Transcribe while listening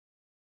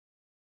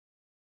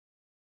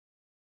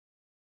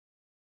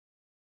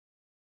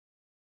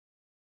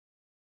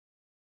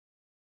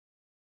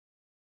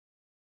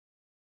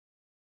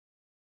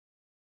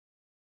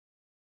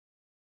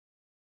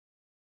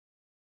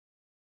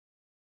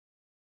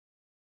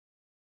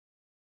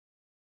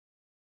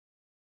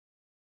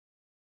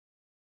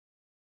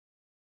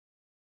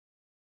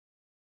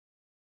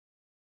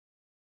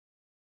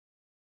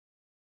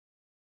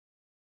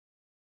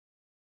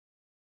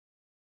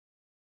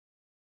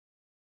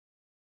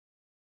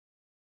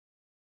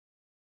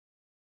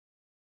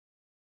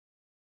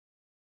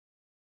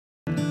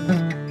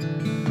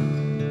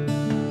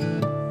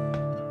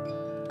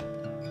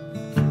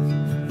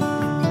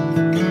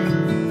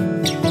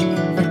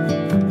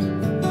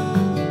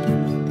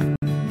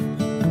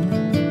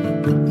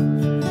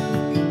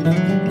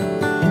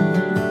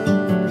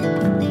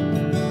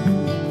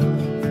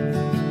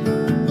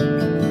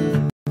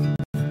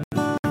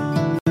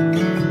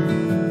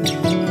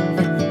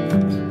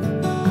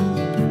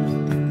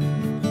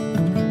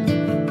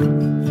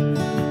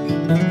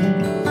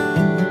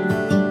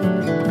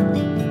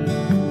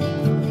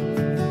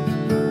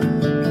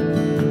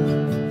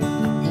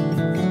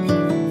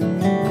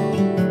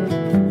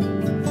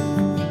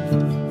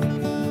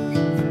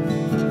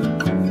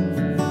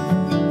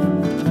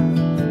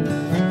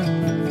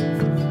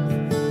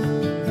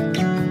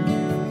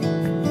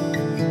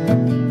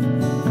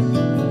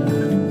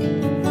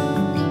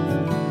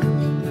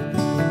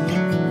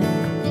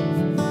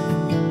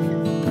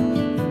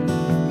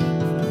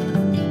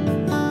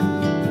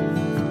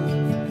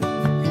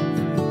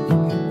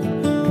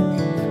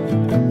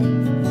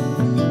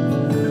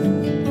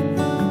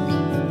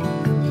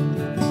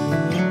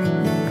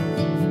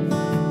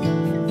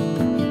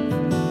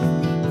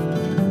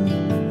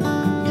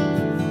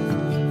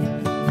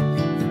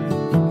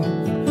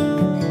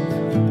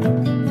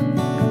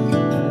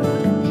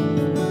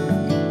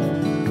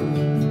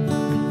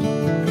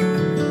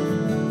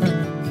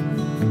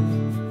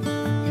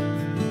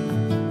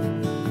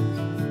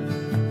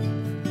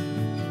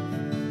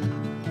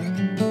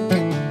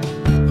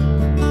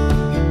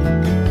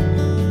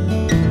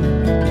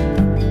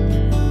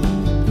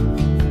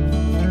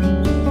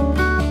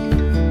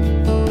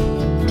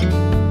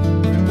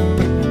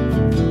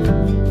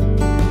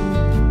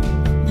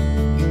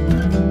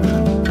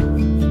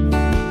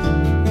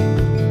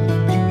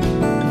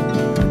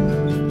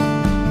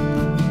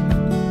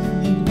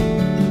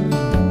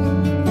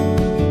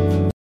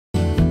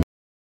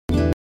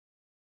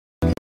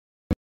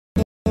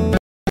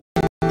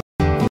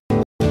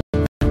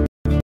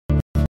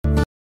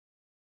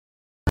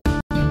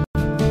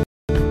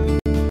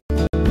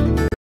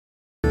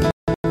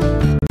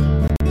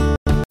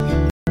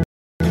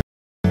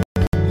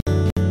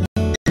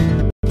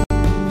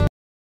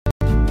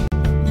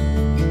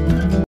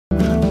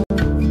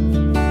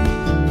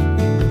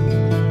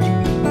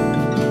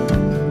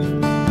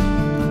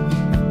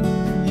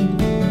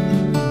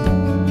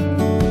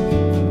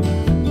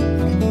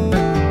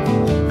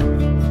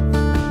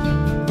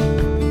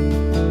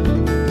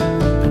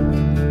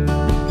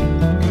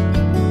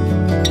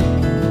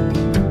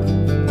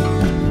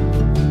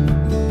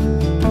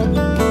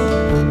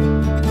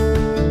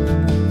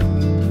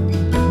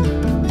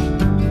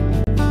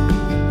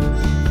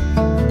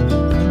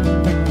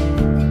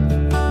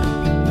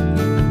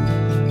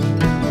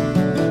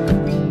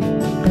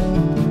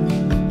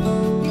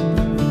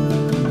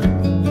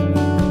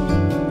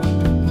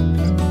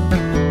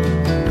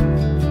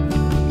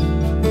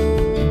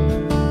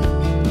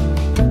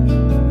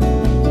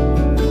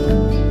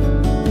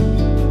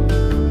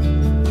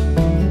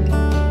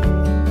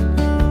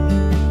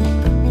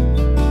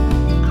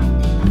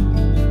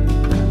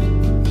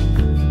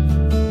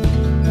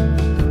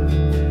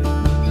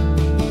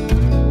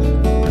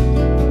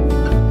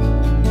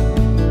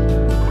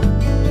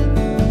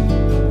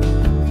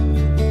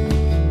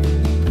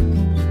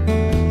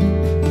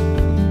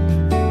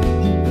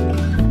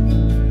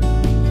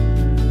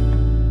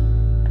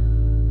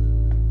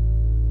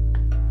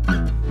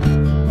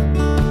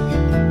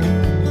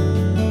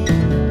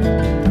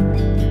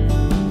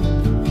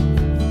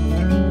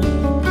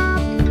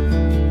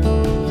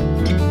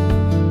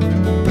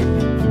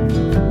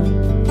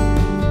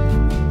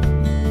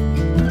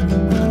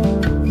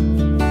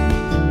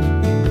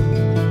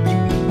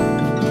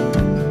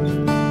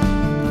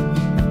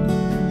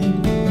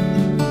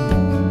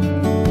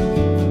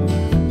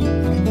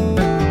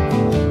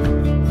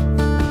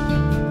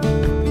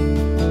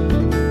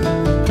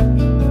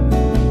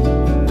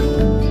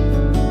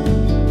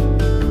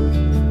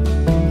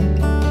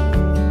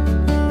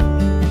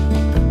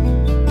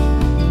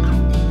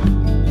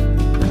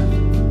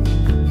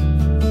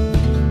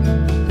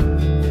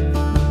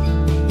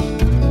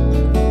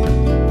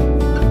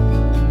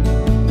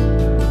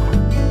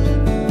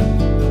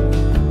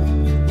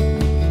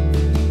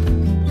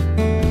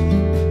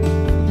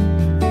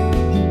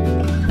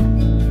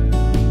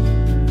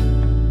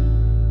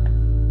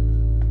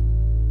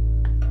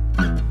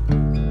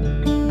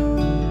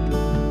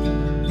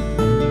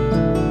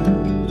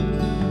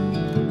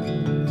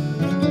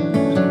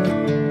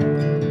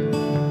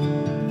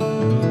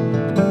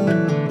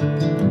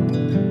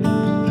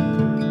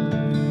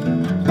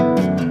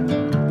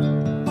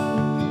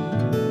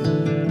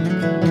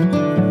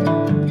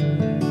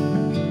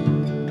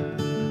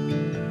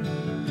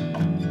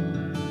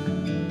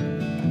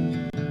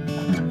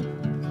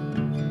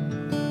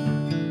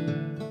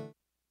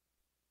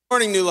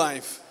Morning, New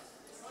Life.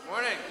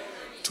 Morning.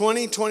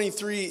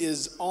 2023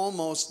 is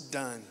almost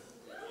done.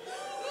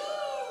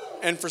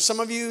 And for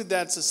some of you,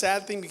 that's a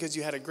sad thing because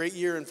you had a great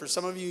year. And for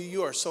some of you,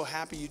 you are so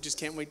happy you just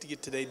can't wait to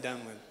get today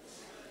done with.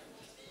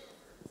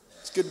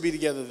 It's good to be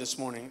together this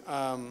morning.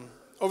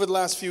 Over the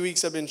last few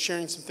weeks, I've been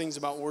sharing some things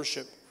about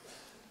worship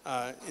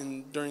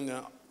during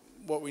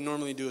what we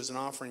normally do as an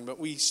offering. But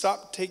we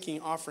stopped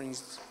taking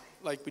offerings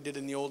like we did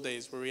in the old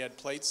days where we had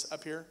plates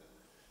up here,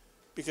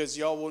 because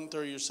y'all wouldn't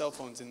throw your cell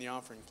phones in the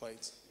offering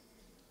plates.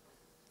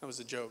 That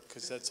was a joke,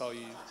 because that's all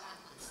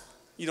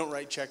you don't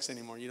write checks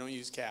anymore. You don't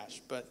use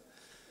cash. But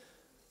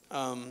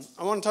I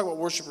want to talk about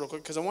worship real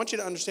quick, because I want you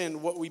to understand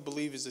what we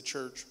believe as a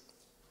church.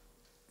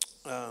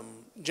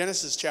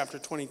 Genesis chapter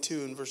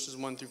 22 and verses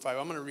 1 through 5.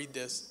 I'm going to read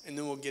this, and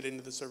then we'll get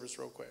into the service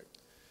real quick.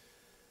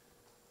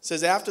 It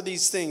says, after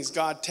these things,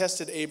 God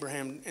tested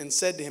Abraham and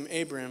said to him,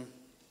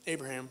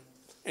 Abraham,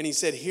 and he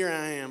said, here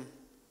I am.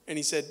 And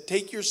he said,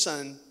 take your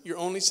son, your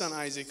only son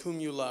Isaac, whom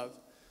you love,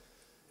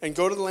 and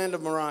go to the land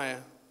of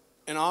Moriah,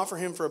 and offer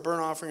him for a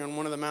burnt offering on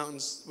one of the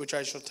mountains which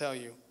I shall tell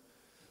you.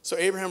 So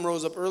Abraham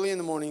rose up early in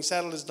the morning,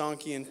 saddled his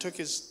donkey, and took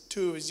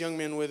two of his young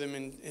men with him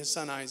and his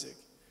son Isaac.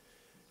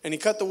 And he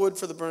cut the wood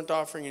for the burnt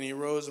offering, and he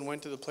rose and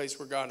went to the place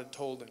where God had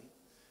told him.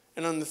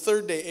 And on the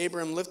third day,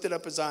 Abraham lifted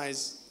up his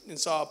eyes and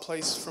saw a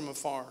place from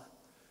afar.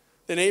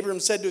 Then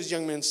Abraham said to his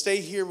young men, stay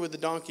here with the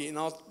donkey, and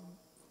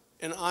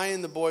I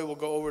and the boy will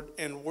go over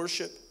and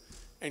worship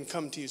and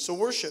come to you. So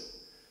worship,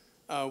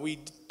 we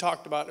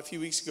talked about a few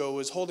weeks ago,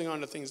 was holding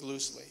on to things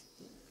loosely.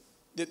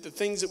 That the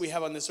things that we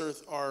have on this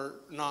earth are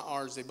not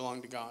ours, they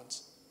belong to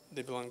God's.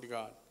 They belong to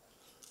God.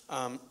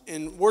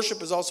 And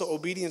worship is also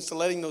obedience to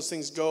letting those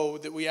things go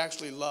that we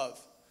actually love,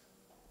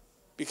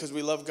 because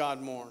we love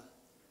God more.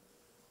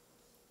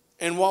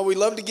 And while we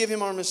love to give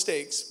him our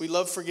mistakes, we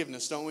love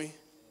forgiveness, don't we?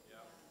 Yeah.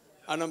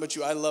 I don't know about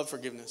you, I love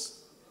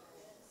forgiveness.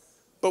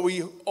 But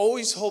we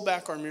always hold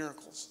back our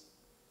miracles.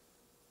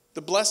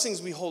 The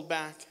blessings we hold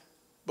back,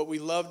 but we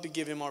love to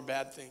give him our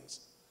bad things.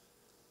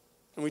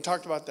 And we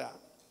talked about that.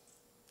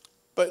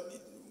 But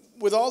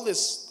with all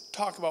this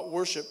talk about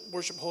worship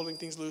holding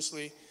things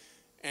loosely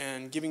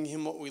and giving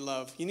him what we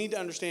love, you need to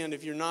understand,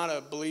 if you're not a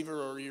believer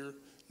or you're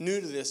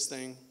new to this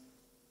thing,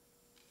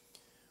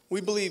 we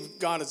believe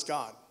God is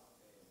God.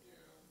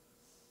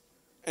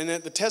 And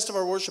that the test of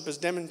our worship is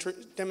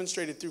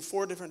demonstrated through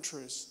 4 different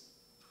truths.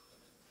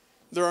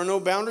 There are no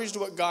boundaries to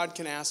what God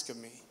can ask of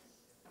me,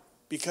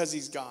 because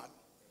he's God.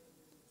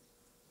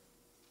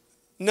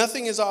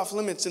 Nothing is off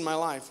limits in my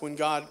life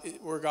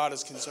where God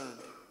is concerned,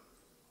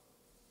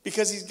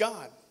 because he's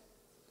God.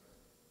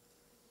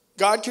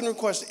 God can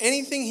request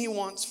anything he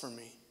wants from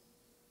me,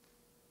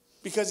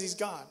 because he's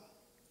God.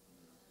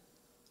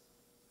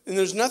 And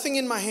there's nothing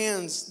in my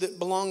hands that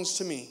belongs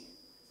to me.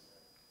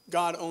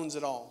 God owns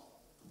it all.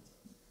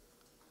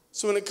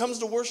 So when it comes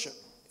to worship,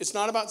 it's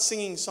not about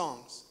singing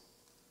songs.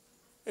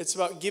 It's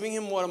about giving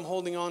him what I'm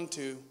holding on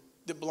to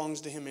that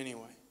belongs to him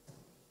anyway.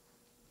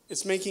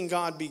 It's making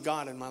God be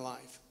God in my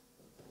life.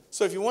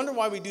 So if you wonder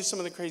why we do some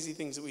of the crazy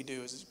things that we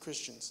do as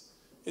Christians,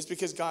 it's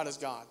because God is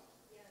God.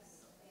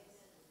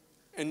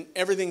 And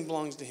everything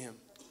belongs to him.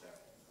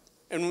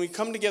 And when we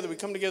come together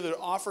to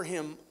offer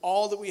him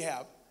all that we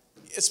have,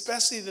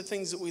 especially the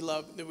things that we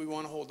love, that we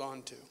want to hold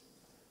on to.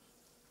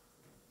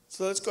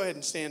 So let's go ahead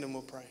and stand and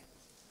we'll pray.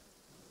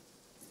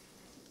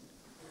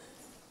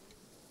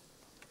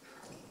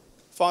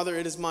 Father,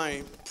 it is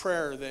my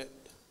prayer that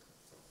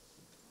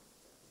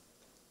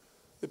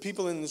the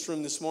people in this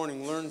room this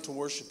morning learn to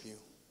worship you.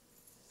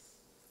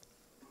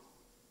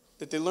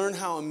 That they learn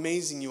how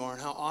amazing you are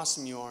and how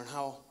awesome you are and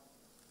how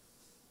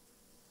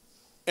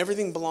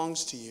everything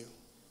belongs to you.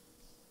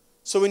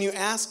 So when you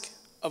ask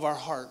of our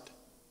heart,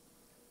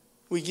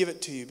 we give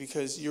it to you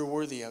because you're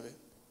worthy of it.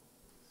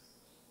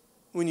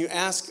 When you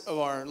ask of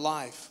our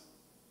life,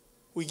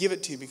 we give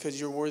it to you because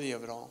you're worthy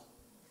of it all.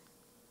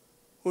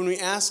 When we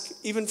ask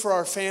even for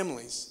our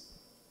families,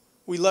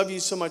 we love you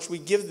so much, we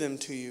give them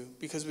to you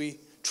because we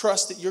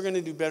trust that you're going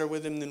to do better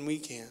with them than we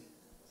can.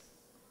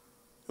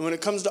 And when it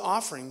comes to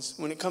offerings,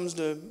 when it comes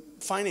to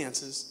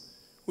finances,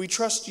 we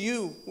trust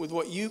you with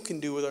what you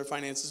can do with our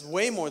finances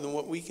way more than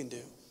what we can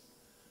do,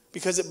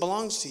 because it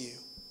belongs to you.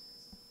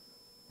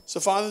 So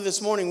Father,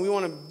 this morning we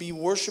want to be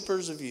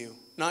worshipers of you,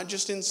 not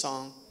just in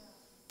song,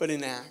 but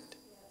in act.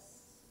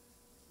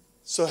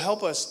 So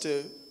help us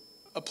to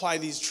apply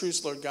these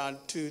truths, Lord God,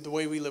 to the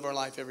way we live our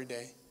life every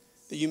day,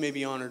 that you may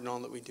be honored in all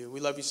that we do. We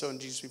love you so, in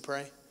Jesus we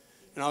pray.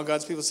 And all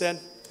God's people said,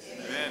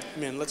 amen.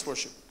 Amen. Let's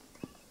worship.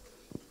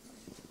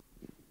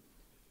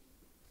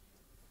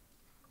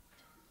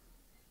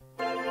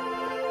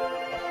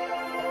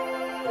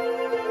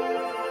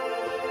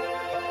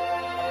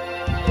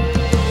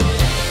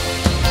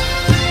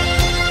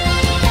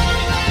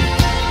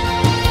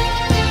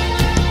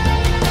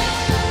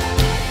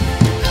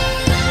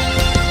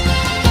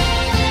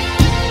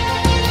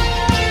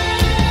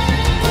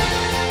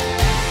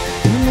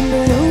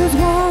 Remember those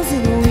walls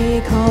that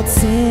we called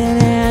sin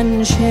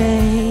and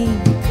shame,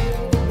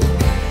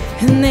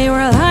 and they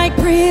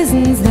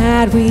prisons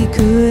that we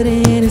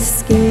couldn't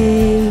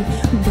escape,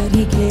 but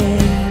he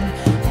came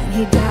and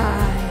he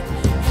died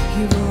and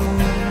he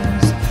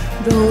rose.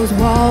 Those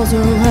walls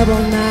are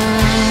rubble now.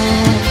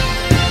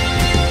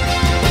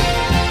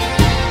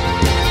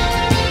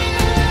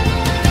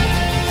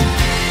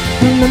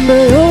 Remember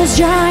those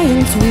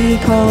giants we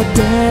called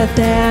death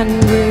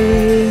and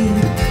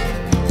grave,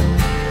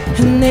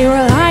 and they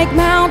were like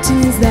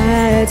mountains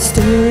that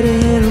stood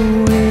in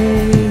a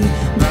way.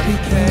 But he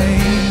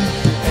came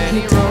and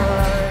he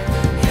died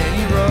and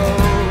he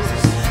rose,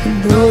 and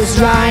those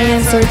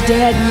giants are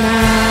dead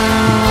now.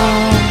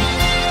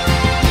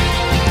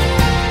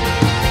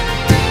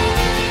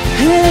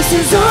 This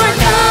is our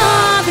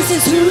God, this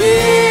is who He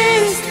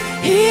is.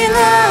 He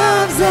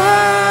loves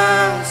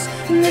us.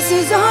 And this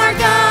is our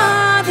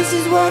God, this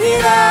is what He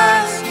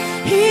does.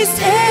 He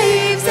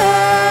saves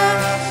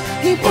us.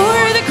 He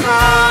bore the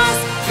cross,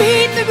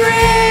 beat the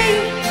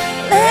grave,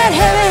 let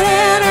heaven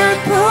and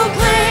earth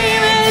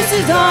proclaim. And this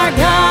is our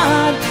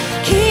God,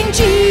 King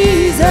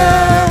Jesus.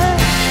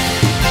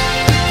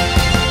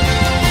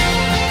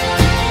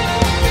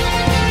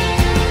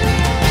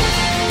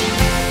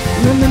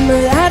 Remember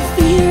that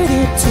fear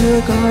that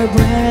took our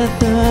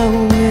breath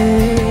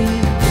away,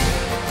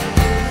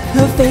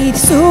 a faith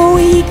so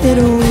weak that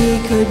we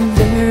could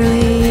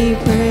barely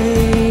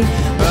pray.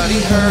 But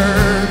He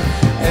heard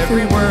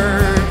every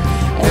word,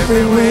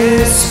 every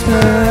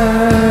whisper.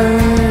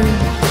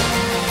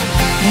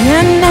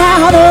 And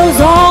now those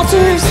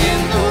altars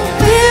in the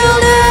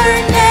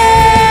wilderness,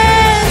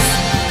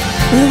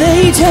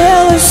 they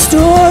tell a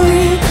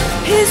story,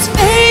 His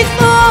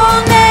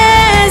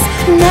faithfulness.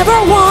 Never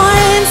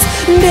once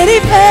did He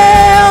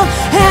fail,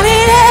 and He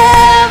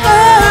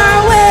never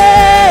will.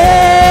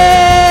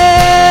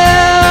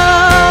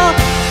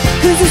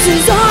 'Cause this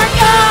is our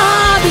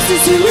God, this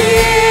is who He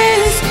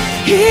is.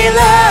 He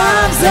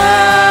loves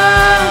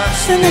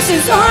us. And this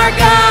is our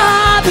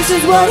God, this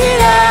is what He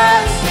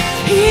does.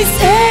 He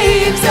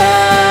saves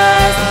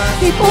us.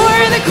 He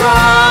bore the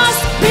cross,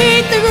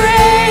 beat the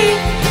grave,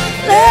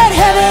 let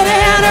heaven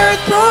and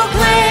earth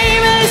proclaim.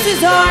 And this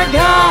is our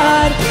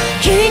God,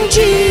 King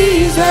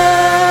Jesus.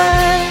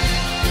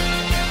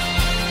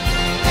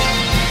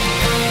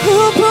 Who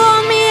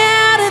pulled me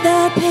out of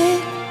that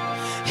pit?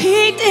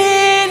 He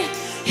did,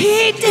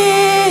 He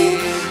did.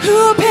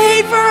 Who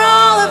paid for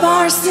all of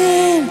our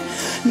sin?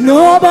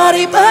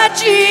 Nobody but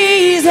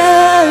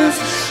Jesus.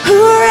 Who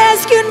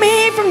rescued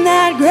me from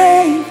that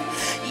grave?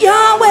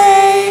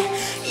 Yahweh,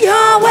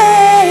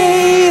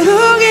 Yahweh. Who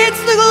gets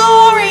the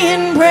glory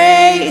and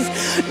praise?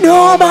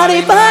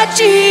 Nobody but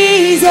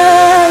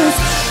Jesus.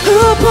 Who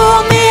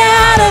pulled me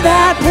out of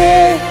that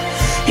pit?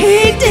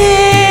 He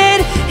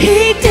did,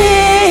 He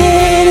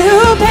did.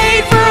 Who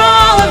paid for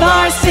all of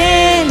our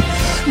sin?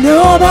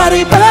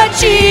 Nobody but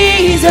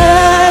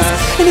Jesus.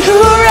 And who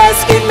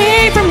rescued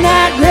me from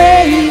that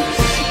grave?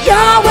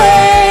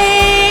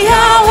 Yahweh,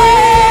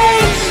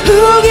 Yahweh.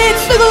 Who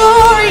gets the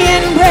glory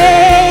and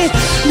praise?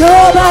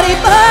 Nobody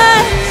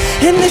but.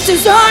 And this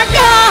is our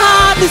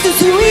God, this is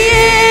who He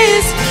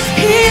is.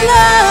 He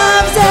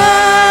loves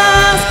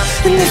us.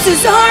 And this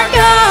is our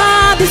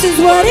God, this is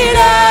what He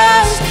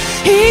does.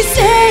 He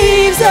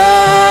saves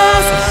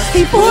us.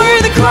 He bore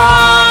the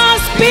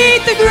cross,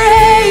 beat the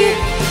grave,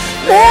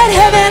 let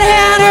heaven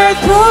and earth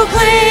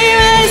proclaim.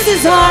 This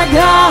is our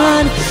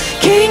God,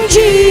 King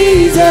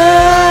Jesus.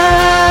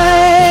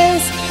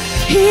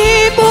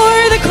 He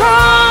bore the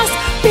cross,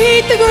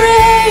 beat the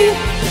grave,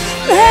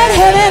 let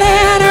heaven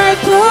and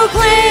earth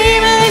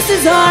proclaim. This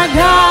is our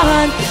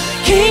God,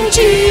 King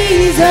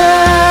Jesus.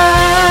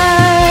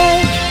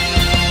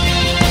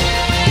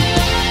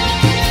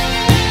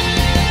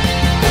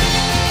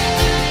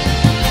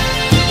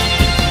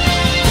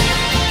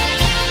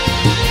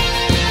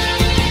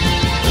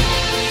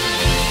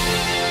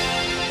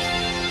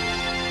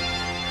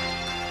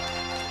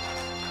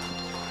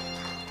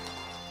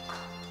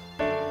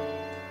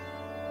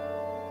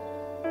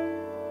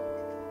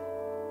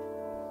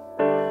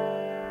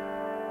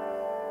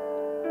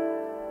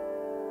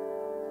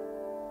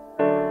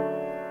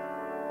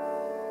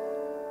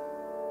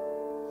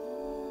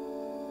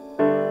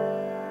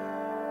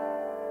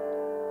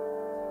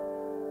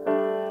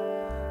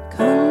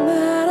 Come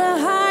out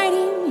of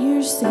hiding,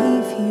 you're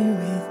safe here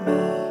with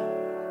me.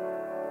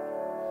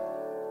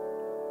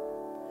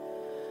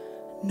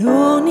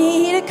 No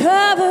need to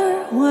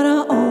cover what I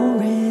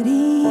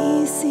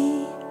already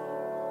see.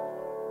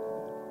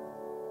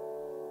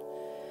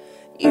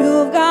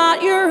 You've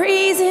got your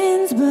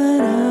reasons,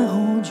 but I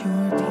hold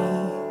your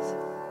peace.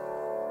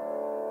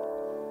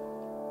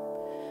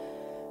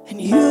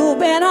 And you've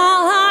been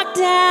all locked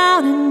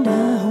down, and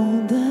I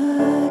hold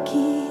the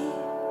key.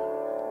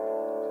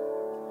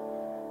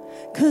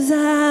 'Cause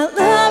I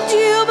loved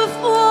you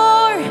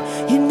before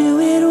you knew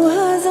it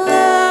was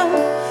love.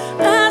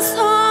 I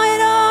saw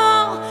it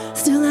all,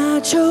 still I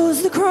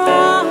chose the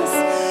cross.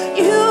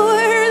 You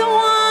were the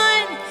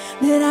one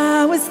that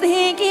I was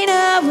thinking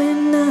of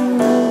when I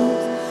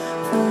rose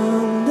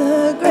from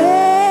the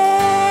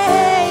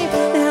grave.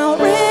 Now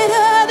rid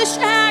of the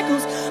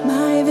shackles,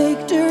 my victory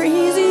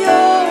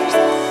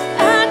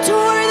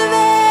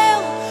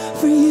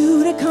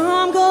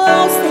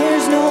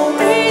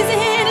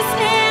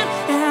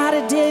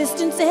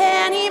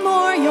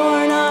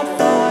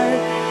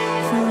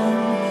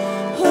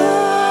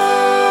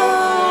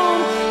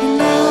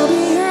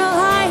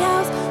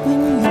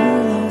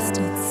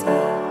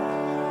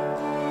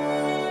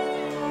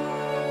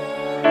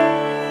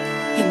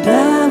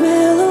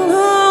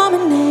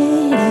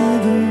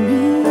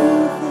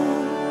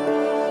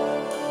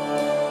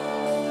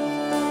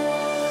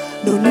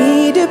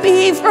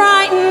be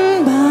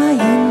frightened by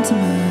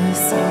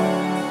intimacy.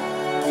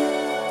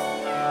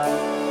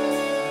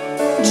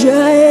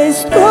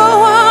 Just throw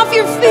off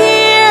your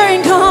fear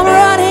and come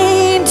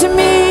running to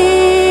me.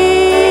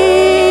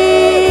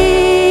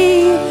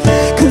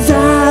 'Cause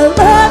I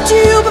loved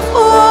you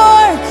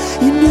before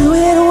you knew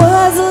it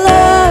was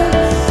love.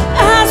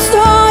 I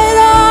saw it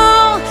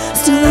all,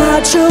 still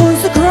I chose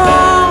the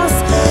cross.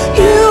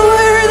 You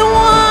were the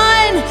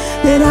one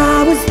that I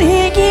was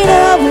thinking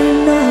of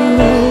when I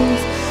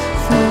rose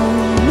from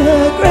the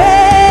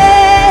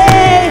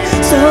grave.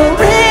 So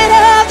rid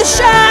of the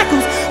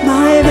shackles,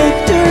 my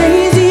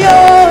victory's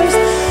yours.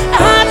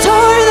 I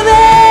tore the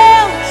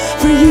veil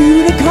for you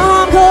to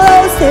come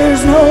close.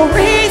 There's no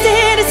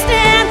reason to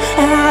stand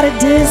at a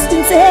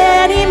distance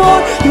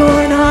anymore.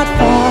 You're not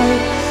far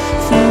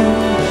from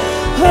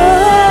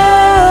home.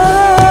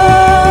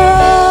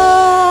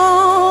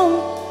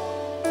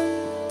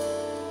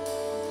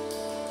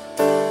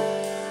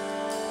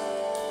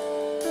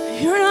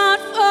 You're not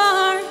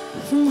far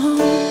from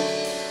home.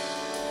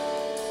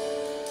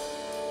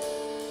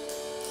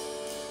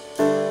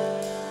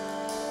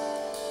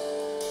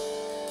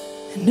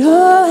 And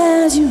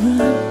oh, as you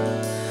run,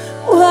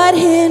 what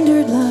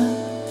hindered love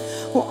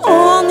will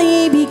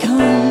only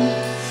become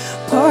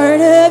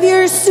part of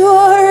your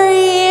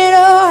story. And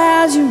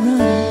oh, as you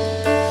run,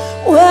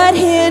 what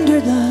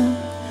hindered love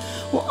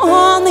will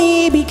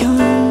only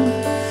become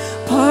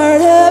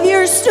part of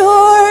your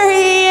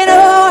story. And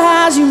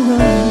oh, as you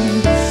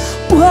run,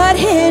 what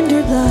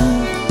hindered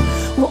love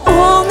will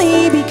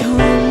only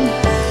become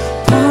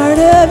part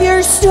of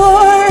your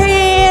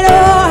story. And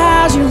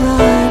oh, as you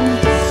run,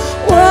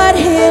 what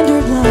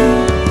hindered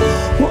love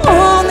will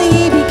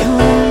only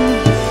become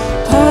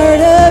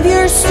part of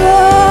your story.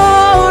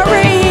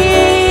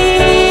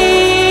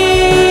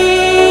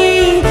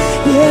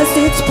 Yes,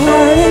 it's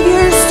part of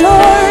your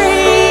story.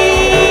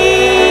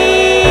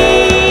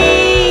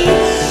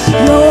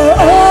 You're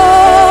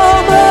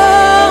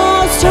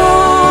almost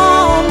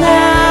home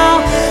now.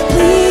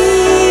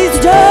 Please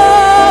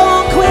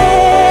don't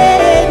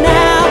quit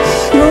now.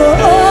 You're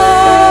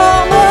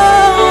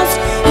almost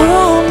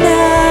home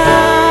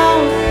now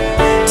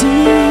to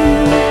me.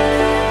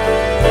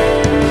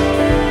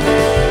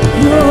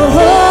 You're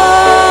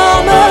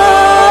almost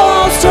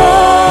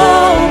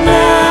home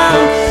now.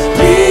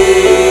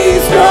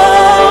 Please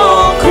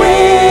don't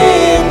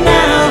quit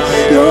now.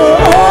 You're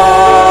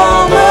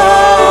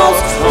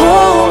almost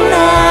home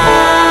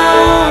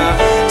now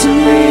to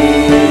me.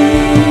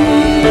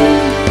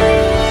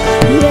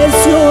 Yes,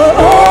 you're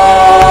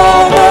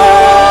almost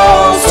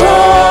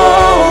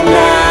home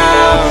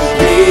now.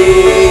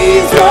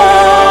 Please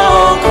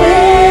don't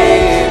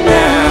quit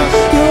now.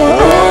 You're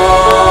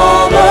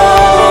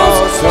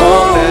almost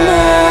home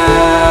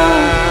now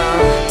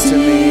to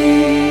me.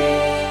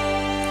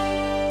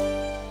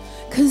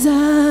 'Cause I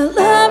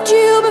loved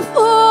you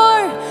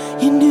before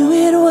you knew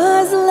it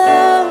was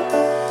love.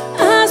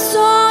 I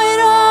saw it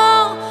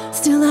all,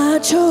 still I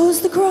chose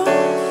the cross.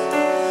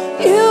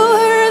 You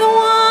were the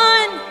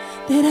one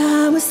that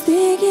I was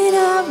thinking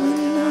of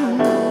when I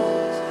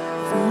rose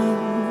from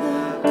the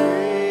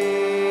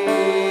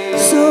grave.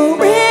 So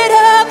rid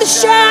of the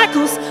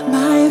shackles,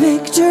 my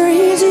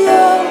victory's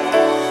yours.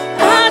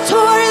 I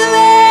tore the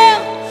veil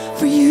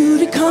for you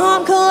to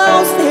come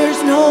close.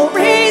 There's no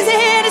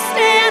reason to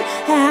stand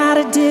at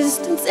a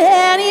distance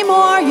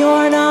anymore.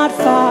 You're not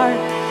far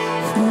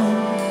from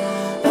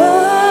home.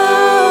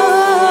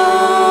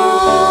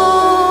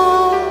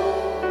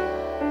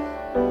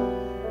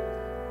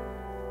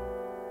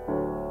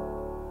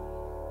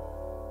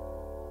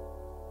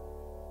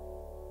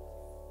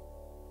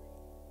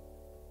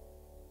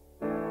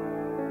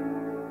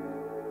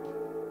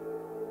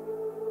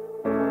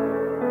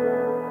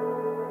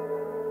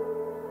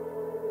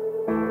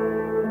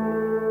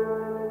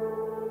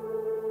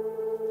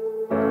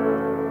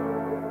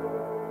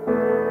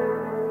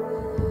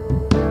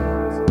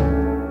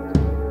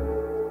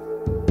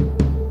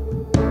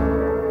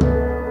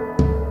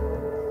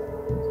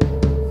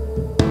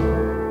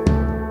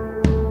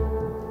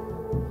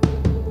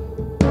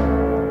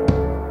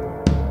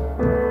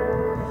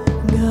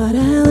 God, I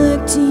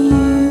look to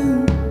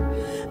you.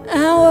 I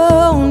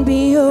won't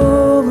be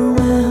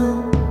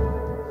overwhelmed.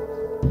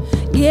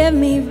 Give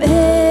me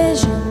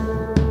vision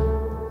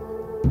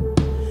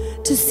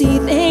to see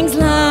things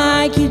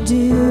like you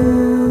do.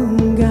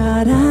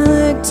 God, I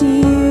look to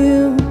you.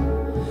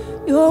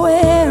 You're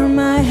where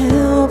my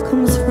help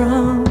comes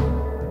from.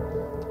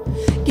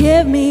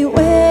 Give me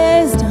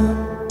wisdom.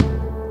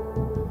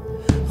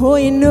 Oh,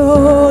 you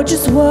know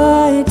just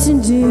what to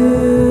do.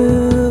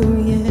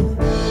 Yeah.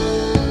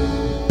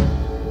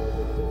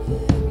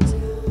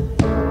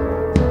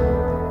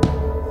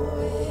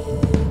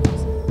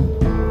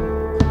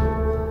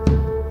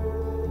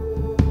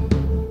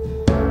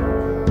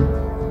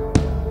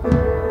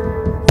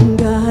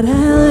 God,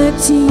 I look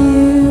to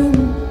you.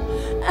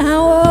 I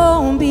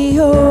won't be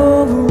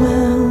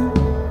overwhelmed.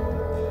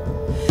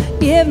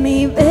 Give me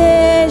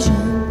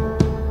vision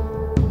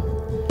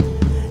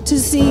to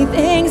see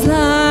things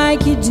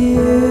like you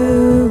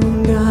do.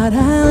 God, God,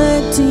 I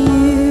look to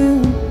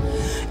you.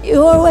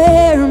 You're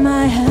where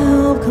my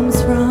help comes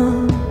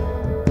from.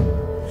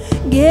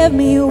 Give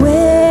me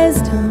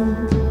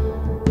wisdom.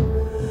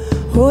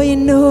 Oh, you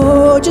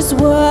know just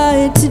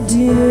what to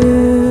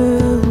do.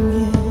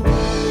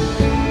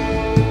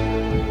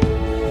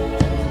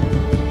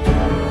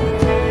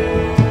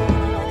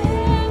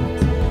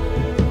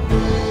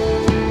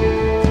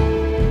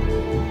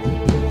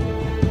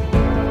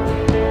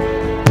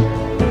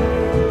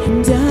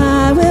 And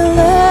I will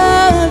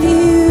love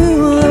you,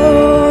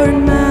 Lord,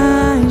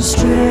 my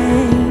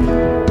strength.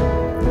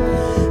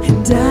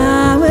 And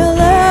I will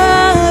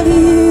love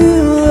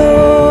you,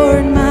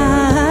 Lord,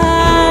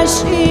 my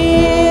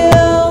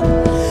shield.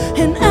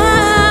 And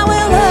I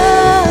will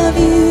love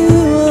you,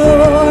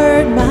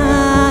 Lord,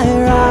 my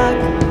rock.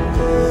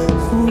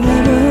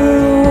 Forever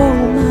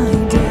all my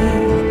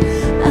days,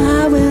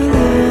 I will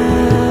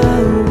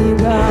love you,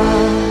 God.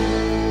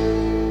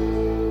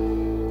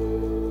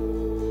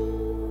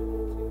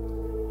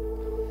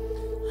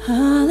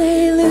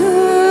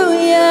 Hallelujah,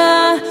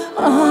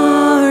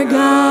 our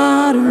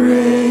God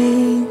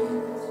reigns.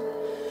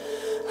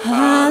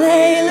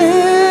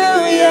 Hallelujah,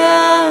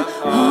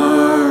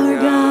 our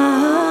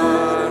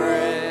God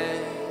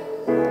reigns.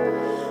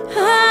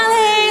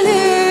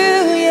 Hallelujah,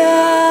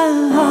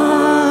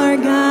 our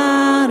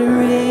God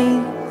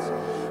reigns.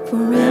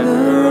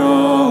 Forever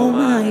all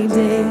my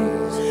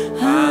days.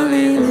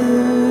 Hallelujah.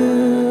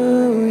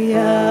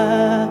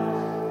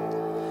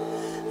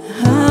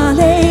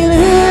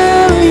 Hallelujah,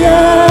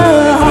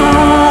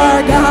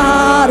 our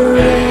God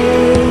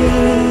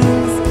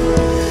reigns.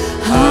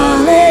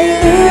 Hallelujah,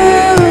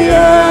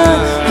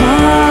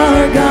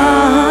 our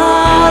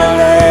God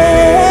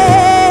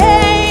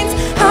reigns.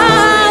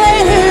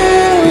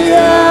 Hallelujah,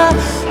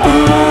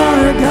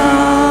 our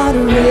God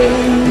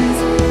reigns.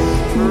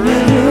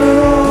 Forever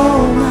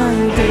all my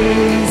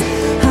days.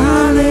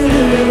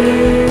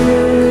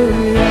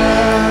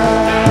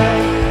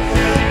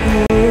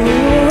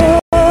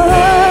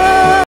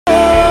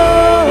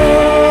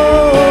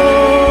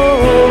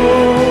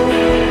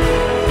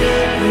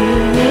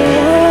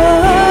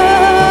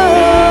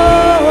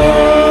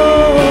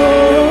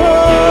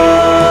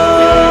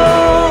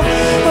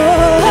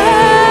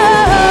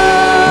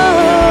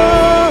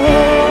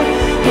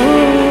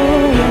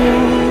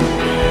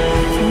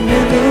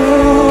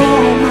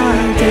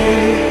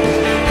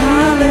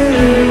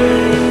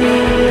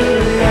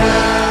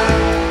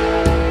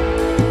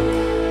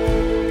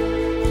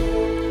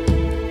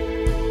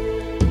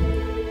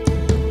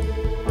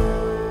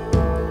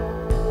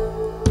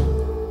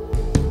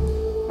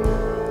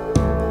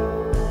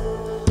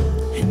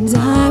 And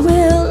I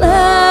will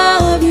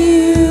love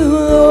you,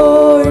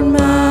 Lord,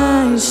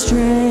 my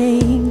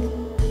strength.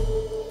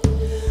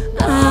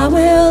 I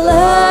will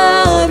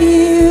love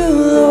you,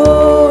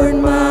 Lord,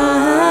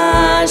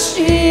 my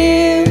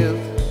shield.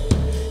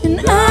 And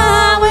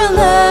I will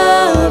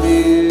love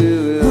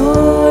you,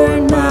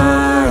 Lord,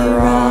 my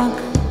rock.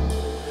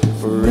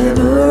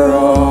 Forever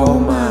all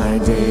my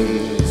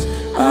days,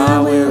 I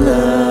will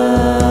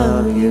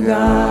love you,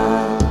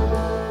 God.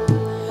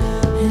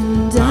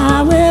 And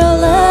I will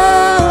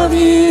love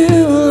you,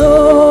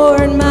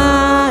 Lord,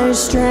 my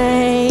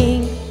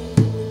strength.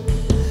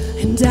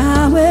 And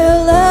I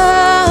will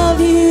love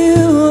you,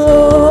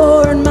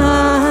 Lord,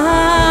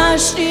 my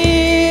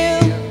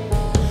shield.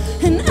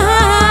 And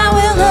I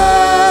will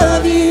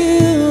love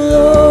you,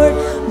 Lord,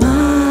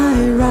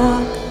 my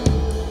rock.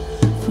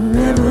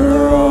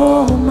 Forever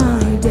all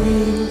my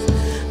days,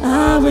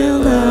 I will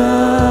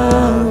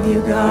love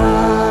you,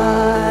 God.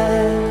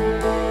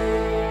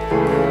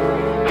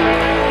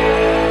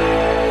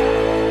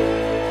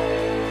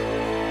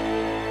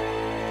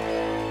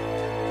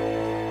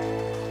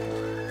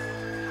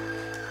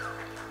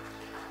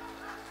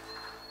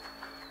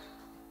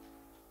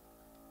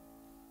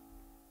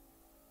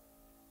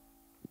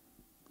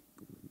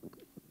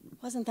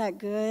 Wasn't that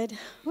good?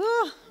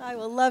 Whew, I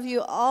will love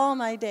you all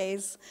my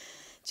days,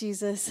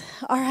 Jesus.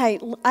 All right,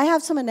 I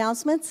have some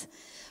announcements.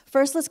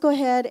 First, let's go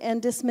ahead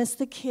and dismiss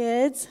the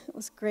kids. It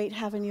was great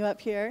having you up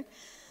here.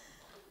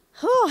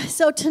 Whew,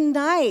 so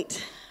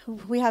tonight,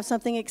 we have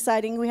something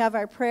exciting. We have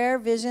our prayer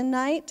vision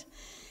night,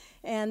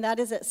 and that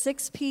is at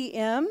 6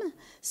 p.m.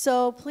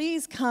 So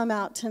please come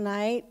out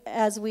tonight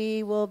as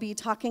we will be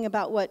talking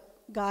about what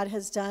God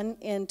has done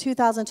in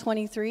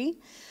 2023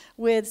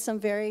 with some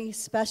very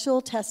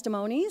special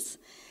testimonies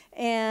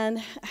and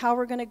how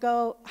we're going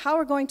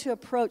to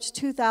approach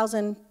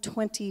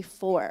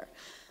 2024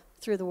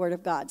 through the Word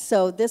of God.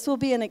 So this will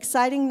be an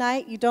exciting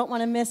night. You don't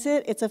want to miss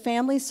it. It's a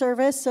family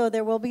service, so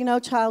there will be no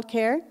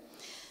childcare.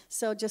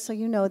 So just so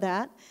you know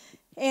that.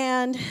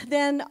 And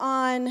then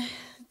on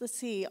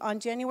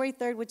January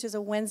 3rd, which is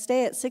a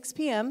Wednesday at 6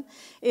 p.m.,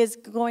 is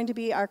going to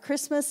be our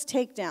Christmas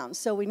takedown.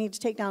 So we need to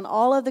take down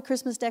all of the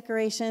Christmas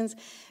decorations.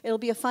 It'll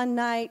be a fun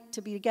night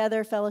to be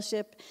together,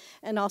 fellowship,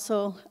 and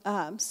also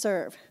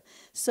serve.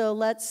 So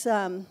let's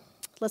go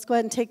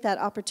ahead and take that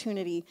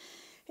opportunity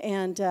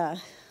and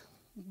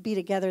be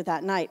together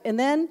that night. And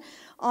then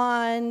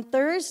on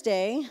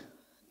Thursday,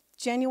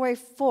 January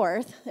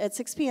 4th at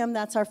 6 p.m.,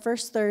 that's our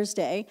first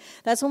Thursday.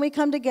 That's when we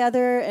come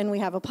together and we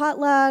have a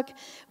potluck,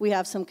 we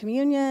have some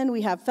communion,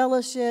 we have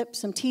fellowship,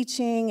 some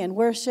teaching and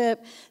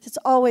worship. It's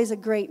always a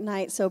great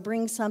night, so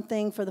bring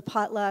something for the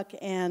potluck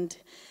and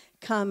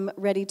come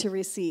ready to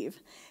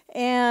receive.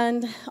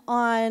 And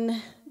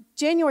on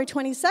January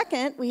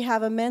 22nd, we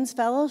have a men's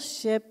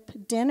fellowship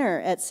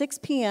dinner at 6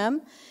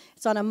 p.m.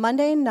 It's on a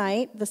Monday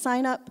night. The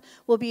sign-up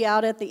will be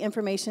out at the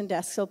information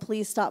desk, so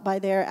please stop by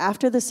there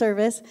after the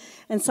service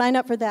and sign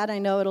up for that. I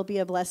know it'll be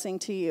a blessing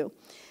to you.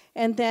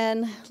 And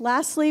then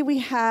lastly, we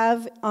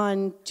have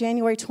on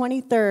January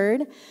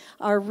 23rd,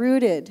 our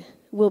Rooted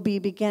will be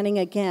beginning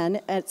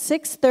again at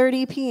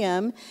 6:30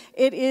 p.m.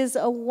 It is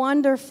a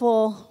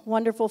wonderful,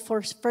 wonderful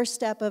first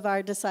step of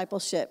our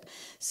discipleship.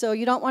 So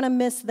you don't want to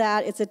miss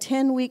that. It's a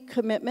 10-week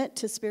commitment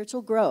to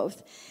spiritual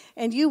growth,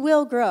 and you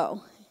will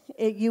grow.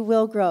 You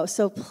will grow.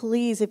 So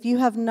please, if you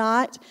have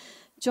not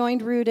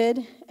joined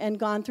Rooted and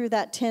gone through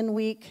that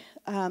 10-week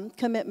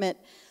commitment,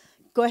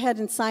 go ahead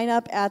and sign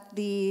up at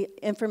the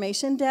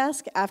information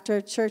desk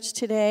after church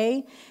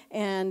today.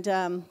 And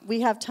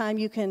we have time.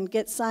 You can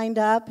get signed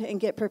up and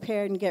get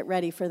prepared and get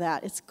ready for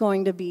that. It's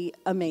going to be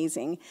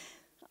amazing.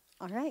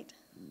 All right.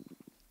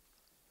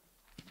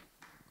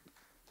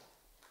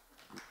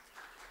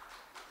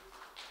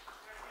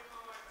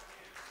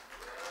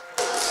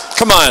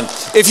 Come on.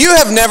 If you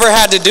have never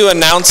had to do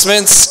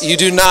announcements, you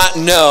do not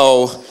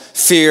know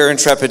fear and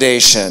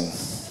trepidation.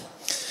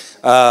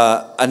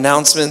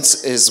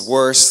 Announcements is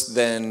worse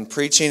than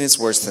preaching. It's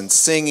worse than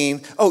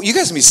singing. Oh, you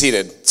guys can be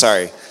seated.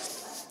 Sorry.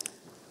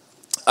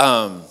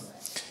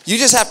 You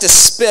just have to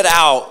spit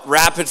out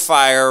rapid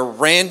fire,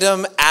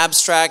 random,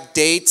 abstract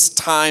dates,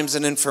 times,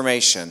 and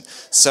information.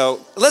 So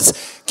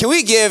can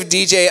we give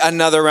DJ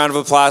another round of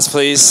applause,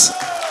 please?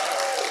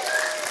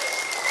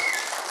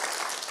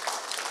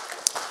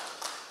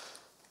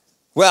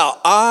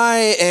 Well,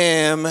 I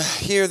am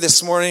here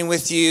this morning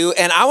with you,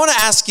 and I want to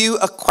ask you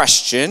a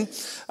question.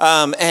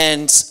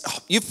 And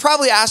you've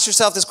probably asked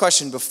yourself this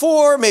question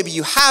before, maybe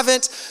you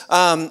haven't,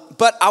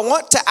 but I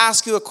want to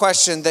ask you a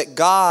question that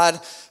God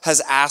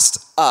has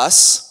asked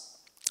us,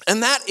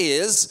 and that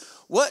is,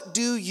 what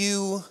do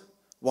you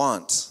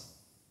want?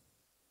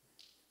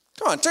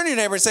 Come on, turn to your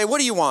neighbor and say, what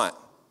do you want?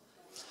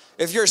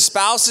 If your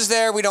spouse is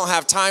there, we don't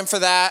have time for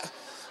that,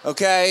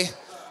 okay?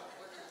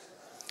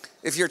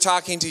 If you're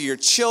talking to your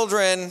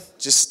children,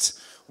 just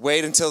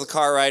wait until the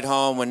car ride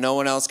home when no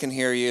one else can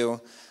hear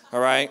you, all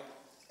right?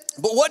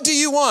 But what do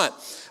you want?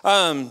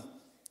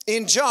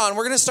 In John,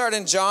 we're going to start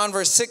in John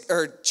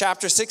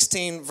chapter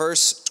 16,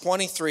 verse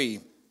 23.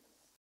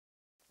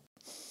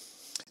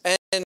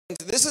 And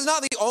this is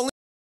not the only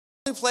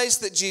place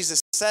that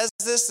Jesus says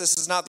this. This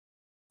is not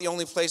the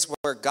only place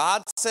where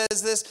God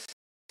says this.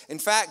 In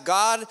fact,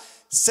 God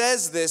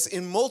says this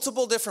in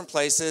multiple different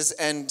places,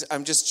 and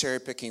I'm just cherry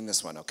picking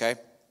this one, okay?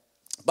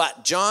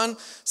 But John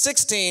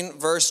 16,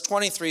 verse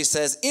 23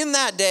 says, "In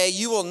that day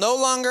you will no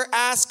longer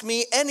ask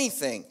me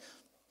anything."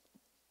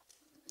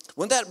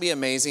 Wouldn't that be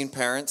amazing,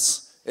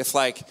 parents? If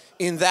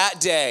in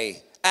that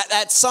day,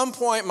 at some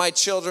point my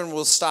children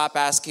will stop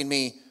asking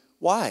me,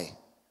 why?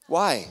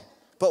 Why?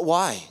 But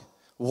why?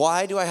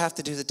 Why do I have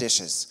to do the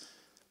dishes?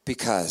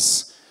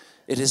 Because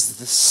it is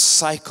the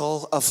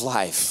cycle of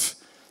life.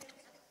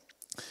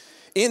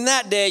 In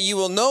that day, you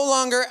will no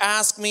longer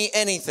ask me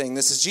anything.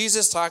 This is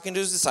Jesus talking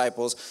to his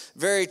disciples.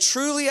 "Very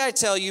truly, I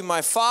tell you,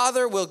 my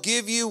Father will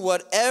give you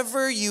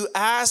whatever you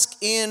ask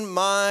in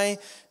my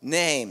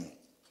name.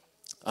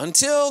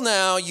 Until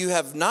now, you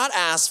have not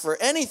asked for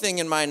anything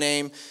in my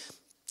name."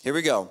 Here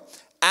we go.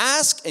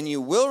 "Ask and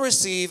you will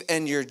receive,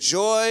 and your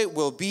joy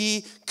will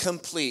be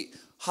complete."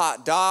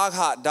 Hot dog,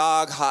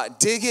 hot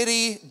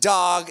diggity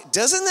dog.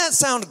 Doesn't that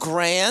sound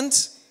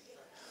grand?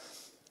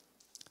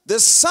 The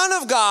Son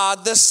of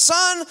God, the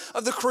Son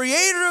of the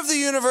Creator of the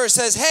universe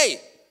says, hey,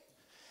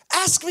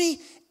 ask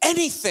me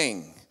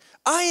anything.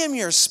 I am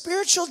your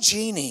spiritual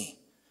genie.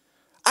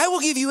 I will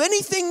give you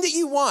anything that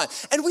you want.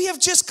 And we have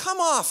just come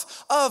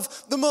off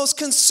of the most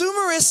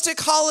consumeristic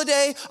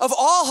holiday of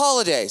all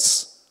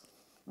holidays,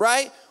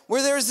 right?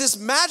 Where there's this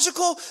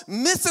magical,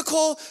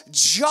 mythical,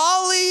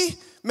 jolly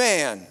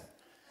man.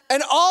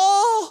 And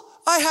all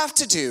I have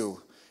to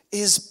do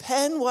is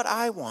pen what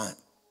I want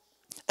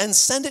and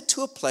send it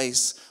to a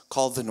place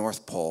called the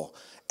North Pole,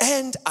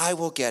 and I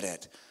will get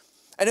it.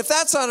 And if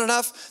that's not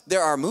enough,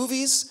 there are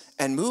movies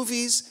and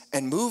movies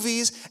and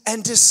movies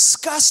and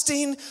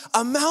disgusting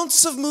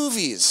amounts of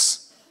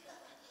movies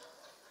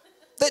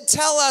that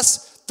tell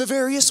us the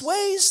various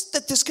ways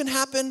that this can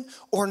happen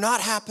or not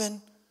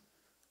happen.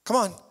 Come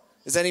on,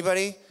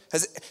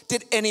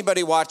 did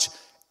anybody watch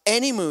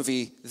any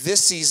movie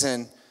this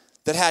season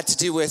that had to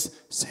do with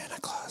Santa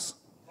Claus?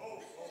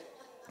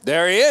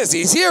 There he is.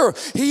 He's here.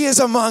 He is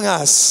among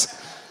us.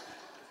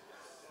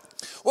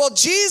 Well,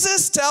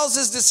 Jesus tells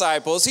his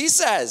disciples, he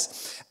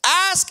says,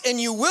 ask and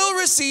you will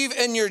receive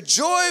and your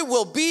joy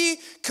will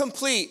be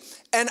complete.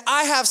 And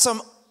I have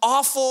some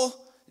awful,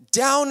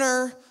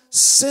 downer,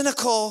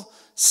 cynical,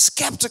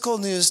 skeptical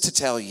news to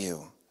tell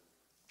you.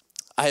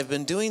 I have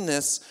been doing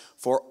this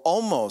for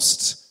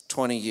almost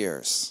 20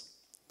 years.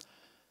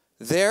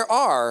 There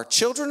are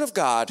children of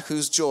God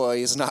whose joy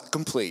is not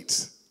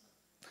complete.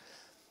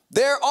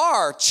 There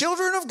are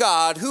children of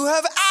God who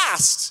have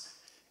asked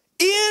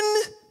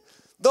in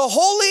the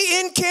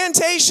holy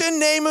incantation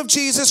name of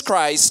Jesus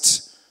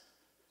Christ,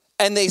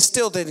 and they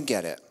still didn't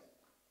get it.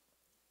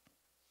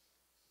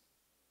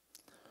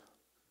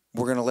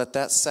 We're going to let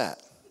that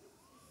set.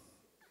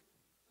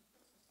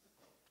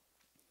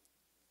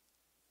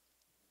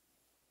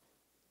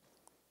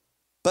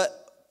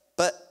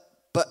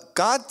 But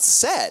God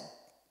said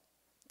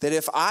that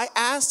if I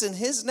asked in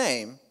his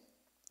name,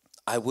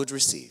 I would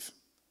receive,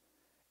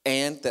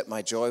 and that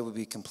my joy would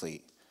be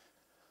complete.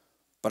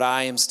 But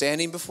I am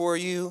standing before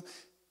you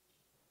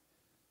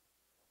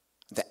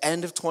at the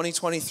end of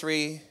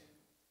 2023,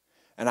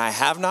 and I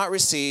have not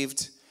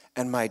received,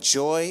 and my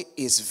joy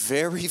is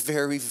very,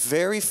 very,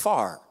 very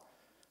far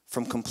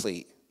from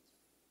complete.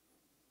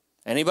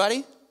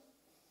 Anybody?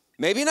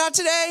 Maybe not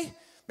today,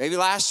 maybe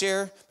last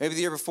year, maybe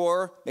the year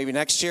before, maybe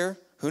next year.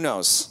 Who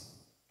knows?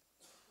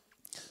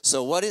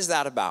 So what is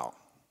that about?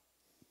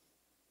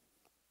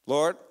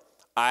 Lord,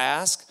 I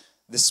ask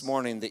this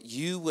morning that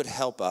you would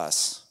help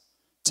us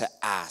to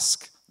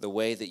ask the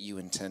way that you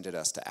intended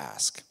us to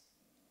ask.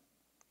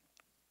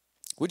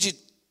 Would you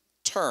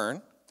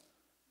turn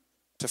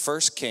to 1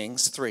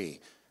 Kings 3?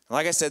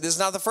 Like I said, this is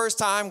not the first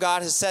time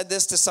God has said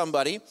this to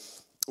somebody.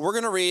 We're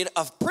going to read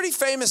a pretty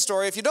famous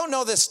story. If you don't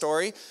know this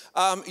story,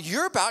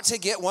 you're about to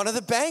get one of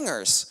the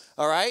bangers,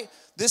 all right?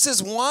 This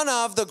is one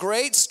of the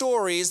great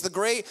stories, the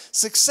great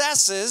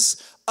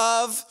successes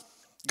of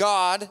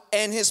God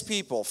and his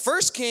people.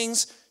 1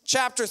 Kings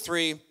chapter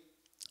 3,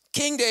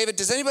 King David.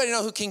 Does anybody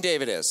know who King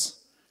David is?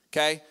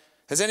 Okay.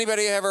 Has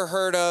anybody ever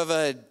heard of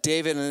a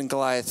David and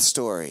Goliath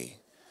story?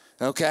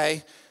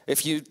 Okay.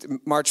 If you,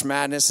 March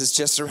Madness is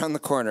just around the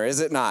corner,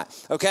 is it not?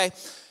 Okay.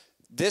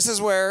 This is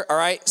where, all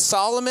right,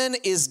 Solomon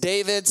is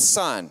David's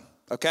son.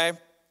 Okay.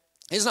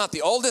 He's not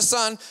the oldest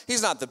son.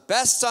 He's not the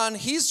best son.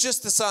 He's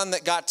just the son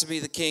that got to be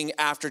the king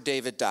after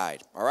David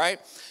died, all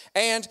right?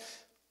 And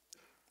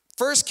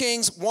 1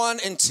 Kings 1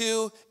 and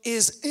 2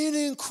 is an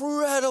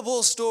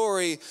incredible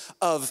story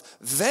of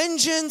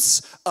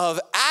vengeance, of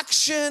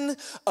action,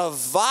 of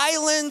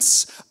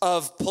violence,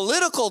 of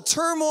political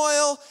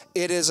turmoil.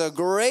 It is a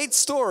great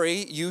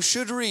story. You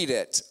should read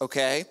it,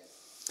 okay?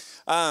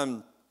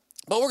 But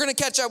we're going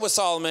to catch up with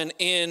Solomon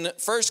in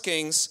 1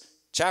 Kings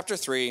chapter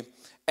 3.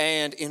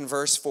 And in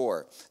verse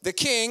 4, the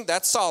king,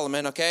 that's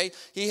Solomon, okay?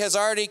 He has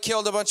already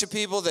killed a bunch of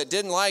people that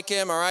didn't like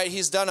him, all right?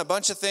 He's done a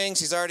bunch of things.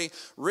 He's already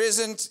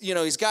risen,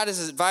 he's got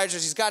his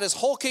advisors. He's got his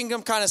whole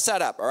kingdom kind of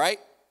set up, all right?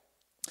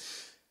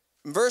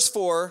 Verse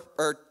 4,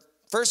 or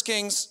 1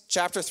 Kings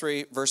chapter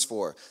 3, verse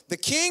 4. The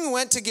king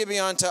went to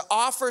Gibeon to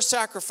offer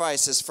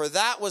sacrifices, for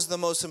that was the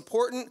most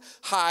important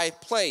high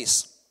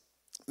place.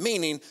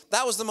 Meaning,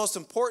 that was the most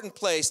important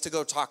place to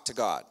go talk to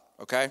God,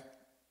 okay?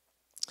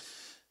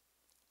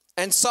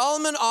 And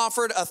Solomon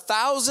offered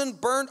 1,000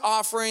 burnt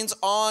offerings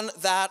on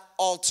that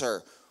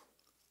altar,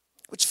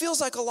 which feels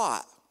like a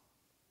lot.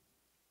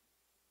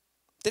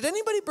 Did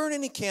anybody burn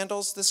any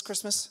candles this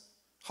Christmas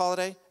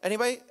holiday?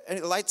 Anybody?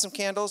 Light some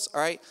candles?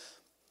 All right.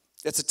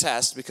 It's a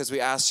test because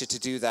we asked you to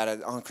do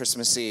that on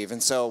Christmas Eve.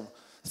 And so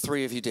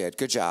 3 of you did.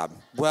 Good job.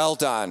 Well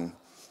done.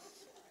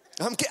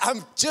 I'm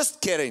just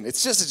kidding.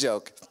 It's just a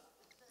joke.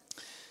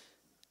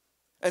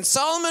 And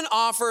Solomon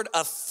offered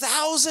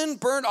 1,000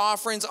 burnt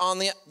offerings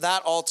on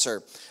that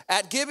altar.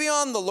 At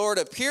Gibeon, the Lord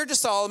appeared to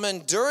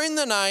Solomon during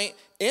the night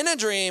in a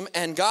dream,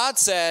 and God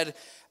said,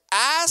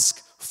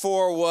 ask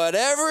for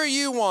whatever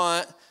you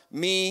want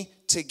me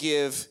to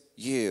give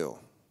you.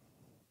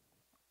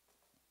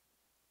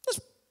 That's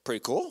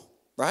pretty cool,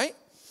 right?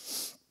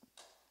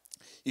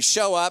 You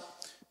show up.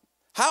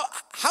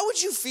 How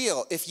would you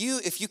feel if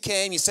you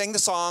came, you sang the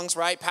songs,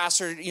 right?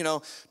 Pastor,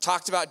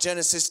 talked about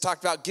Genesis,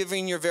 talked about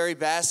giving your very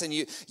best, and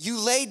you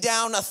laid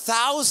down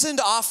 1,000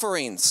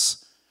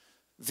 offerings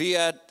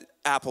via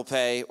Apple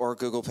Pay or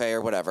Google Pay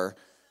or whatever.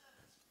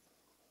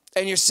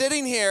 And you're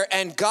sitting here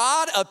and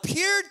God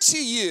appeared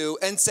to you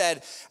and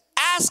said,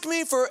 ask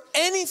me for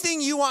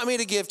anything you want me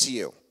to give to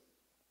you.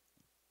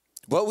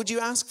 What would you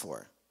ask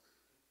for?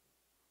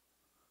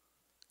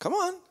 Come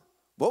on.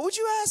 What would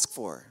you ask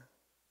for?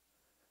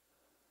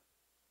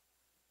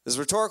 This is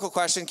a rhetorical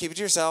question. Keep it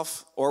to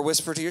yourself or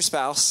whisper to your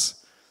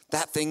spouse.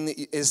 That thing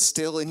that is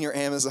still in your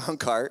Amazon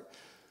cart.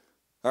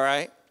 All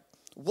right?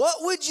 What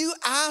would you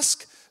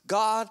ask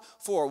God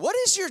for? What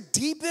is your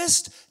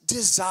deepest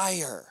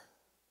desire?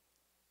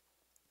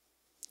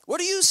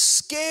 What are you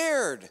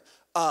scared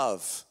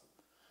of?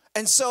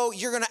 And so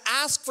you're going to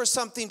ask for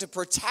something to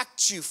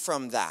protect you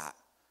from that.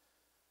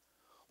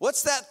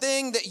 What's that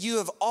thing that you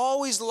have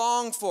always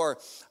longed for?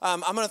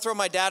 I'm going to throw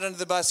my dad under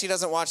the bus. He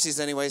doesn't watch these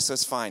anyway, so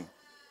it's fine.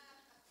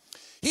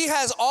 He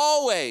has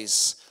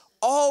always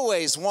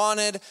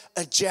wanted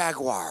a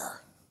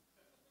Jaguar.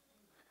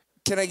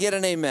 Can I get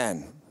an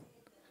amen?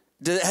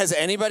 Has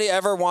anybody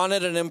ever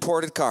wanted an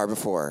imported car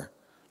before?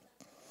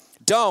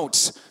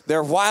 Don't.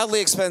 They're wildly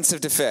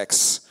expensive to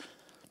fix.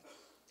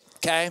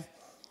 Okay?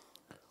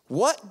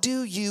 What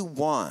do you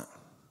want?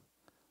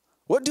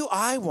 What do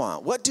I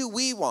want? What do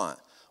we want?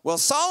 Well,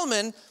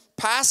 Solomon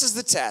passes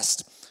the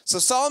test. So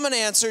Solomon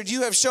answered,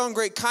 you have shown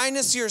great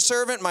kindness to your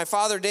servant, my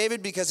father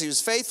David, because he was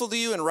faithful to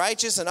you and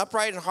righteous and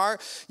upright in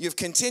heart. You have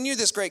continued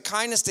this great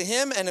kindness to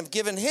him and have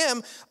given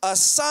him a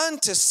son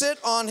to sit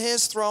on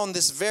his throne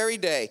this very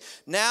day.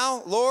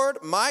 Now, Lord,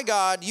 my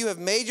God, you have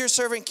made your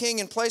servant king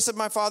in place of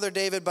my father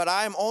David, but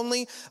I am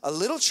only a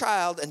little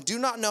child and do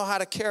not know how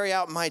to carry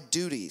out my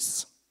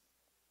duties.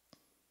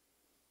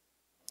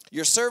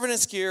 Your servant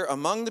is here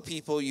among the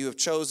people. You have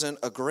chosen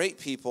a great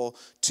people,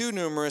 too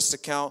numerous to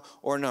count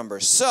or number.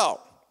 So,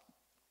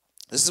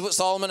 this is what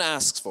Solomon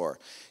asks for.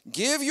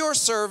 Give your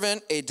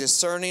servant a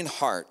discerning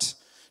heart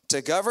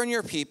to govern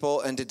your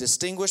people and to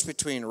distinguish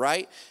between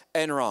right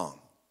and wrong.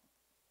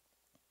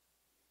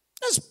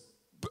 That's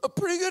a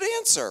pretty good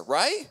answer,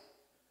 right?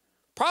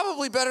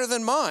 Probably better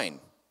than mine.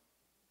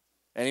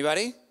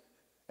 Anybody?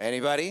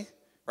 Anybody?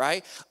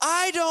 Right?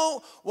 I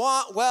don't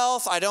want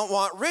wealth. I don't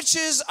want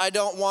riches. I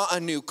don't want a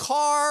new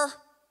car.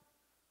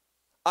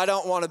 I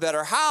don't want a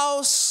better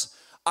house.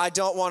 I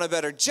don't want a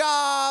better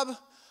job.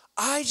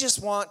 I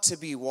just want to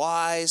be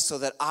wise so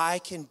that I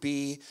can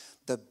be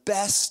the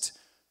best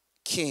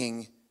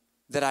king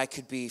that I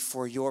could be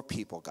for your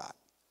people, God.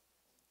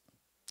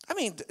 I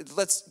mean,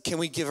 can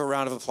we give a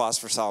round of applause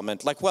for Solomon?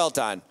 Like, well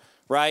done,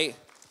 right?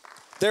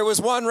 There was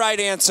one right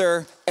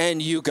answer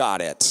and you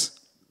got it.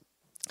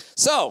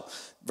 So,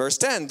 verse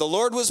 10, the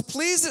Lord was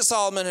pleased that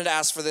Solomon had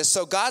asked for this.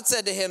 So God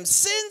said to him,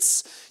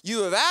 since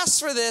you have asked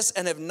for this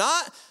and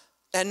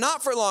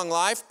not for long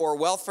life or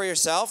wealth for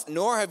yourself,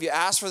 nor have you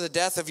asked for the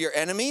death of your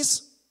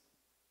enemies.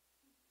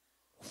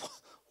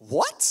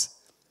 What?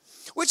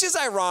 Which is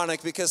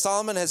ironic because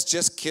Solomon has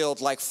just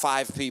killed like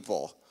 5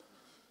 people,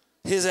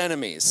 his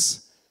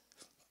enemies.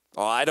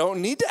 Oh, I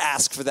don't need to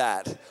ask for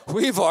that.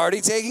 We've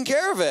already taken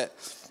care of it.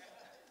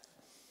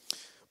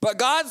 But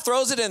God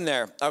throws it in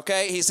there,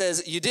 okay? He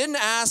says, you didn't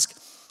ask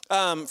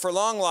for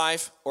long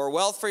life or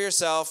wealth for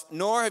yourself,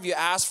 nor have you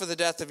asked for the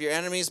death of your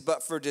enemies,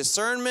 but for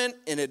discernment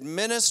in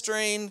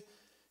administering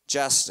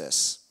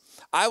justice.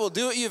 I will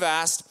do what you've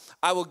asked.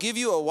 I will give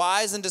you a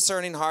wise and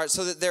discerning heart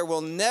so that there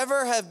will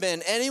never have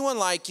been anyone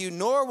like you,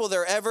 nor will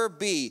there ever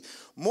be.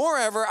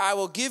 Moreover, I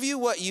will give you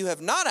what you have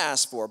not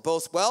asked for,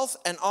 both wealth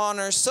and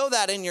honor, so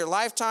that in your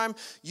lifetime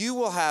you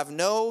will have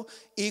no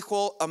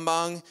equal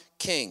among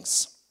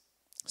kings.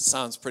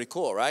 Sounds pretty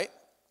cool, right?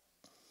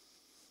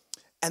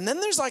 And then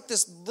there's like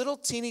this little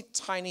teeny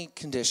tiny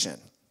condition,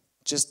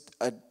 just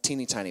a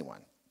teeny tiny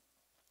one.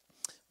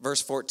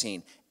 Verse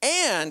 14,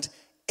 and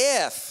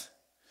if,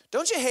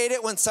 don't you hate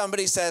it when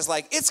somebody says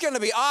like, it's going to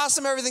be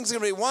awesome, everything's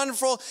going to be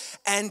wonderful,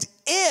 and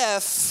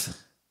if,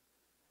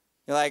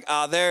 you're like,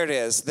 oh, there it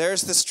is,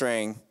 there's the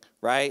string,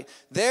 right?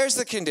 There's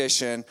the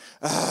condition.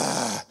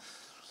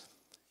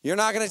 You're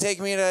not going to take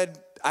me to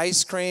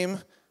ice cream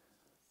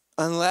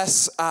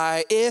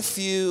if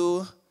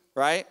you,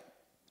 right?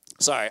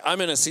 Sorry,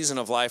 I'm in a season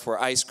of life where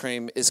ice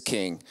cream is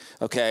king,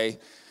 okay?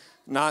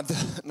 Not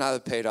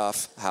the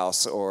paid-off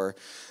house or,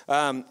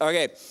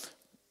 okay.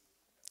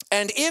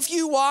 And if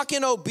you walk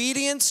in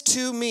obedience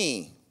to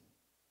me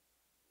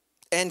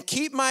and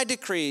keep my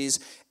decrees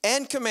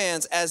and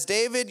commands as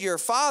David your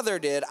father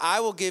did,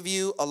 I will give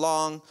you a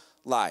long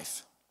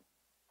life.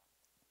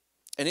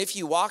 And if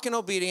you walk in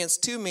obedience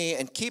to me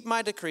and keep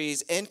my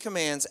decrees and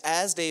commands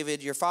as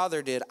David your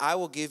father did, I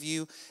will give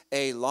you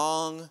a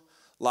long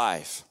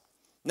life.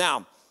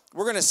 Now,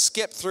 we're going to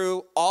skip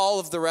through all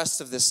of the rest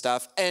of this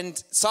stuff.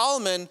 And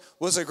Solomon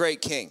was a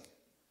great king.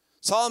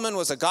 Solomon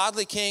was a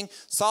godly king.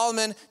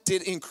 Solomon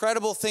did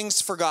incredible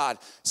things for God.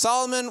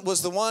 Solomon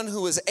was the one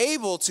who was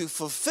able to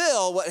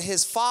fulfill what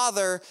his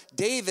father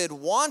David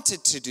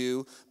wanted to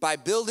do by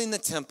building the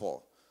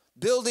temple.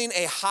 Building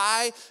a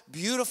high,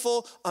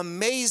 beautiful,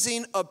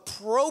 amazing,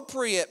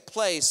 appropriate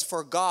place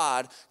for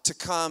God to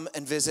come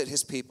and visit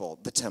his people,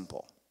 the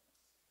temple.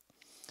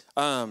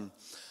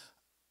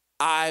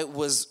 I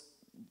was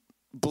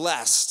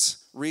blessed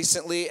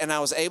recently, and I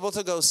was able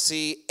to go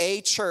see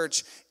a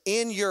church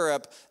in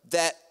Europe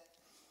that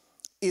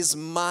is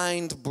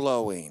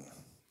mind-blowing,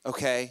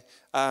 okay?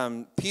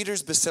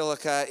 Peter's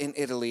Basilica in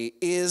Italy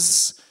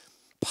is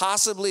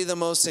possibly the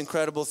most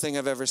incredible thing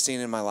I've ever seen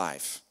in my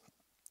life.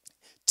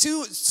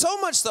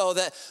 So much so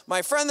that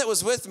my friend that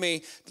was with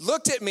me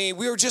looked at me,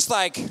 we were just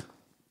like,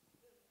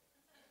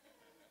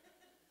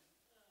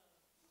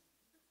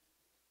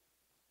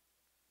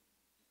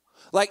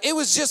 it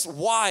was just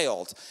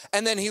wild.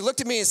 And then he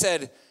looked at me and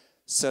said,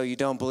 so you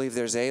don't believe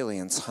there's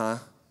aliens, huh?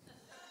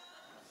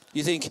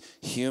 You think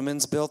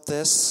humans built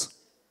this?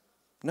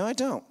 No, I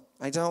don't.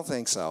 I don't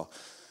think so.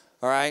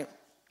 All right?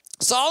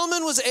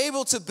 Solomon was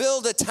able to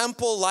build a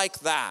temple like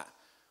that.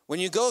 When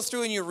you go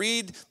through and you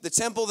read the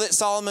temple that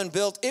Solomon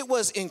built, it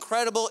was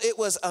incredible. It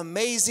was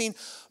amazing.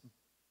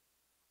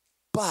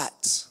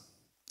 But,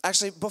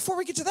 actually, before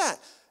we get to that,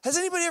 has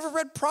anybody ever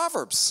read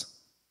Proverbs?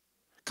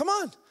 Come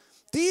on.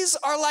 These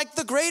are like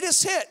the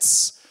greatest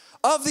hits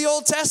of the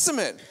Old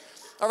Testament.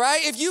 All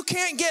right? If you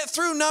can't get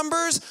through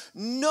Numbers,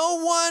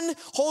 no one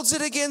holds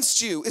it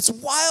against you. It's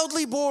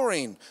wildly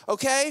boring,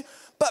 okay?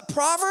 But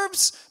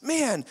Proverbs,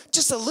 man,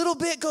 just a little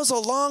bit goes a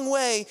long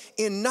way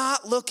in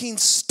not looking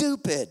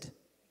stupid.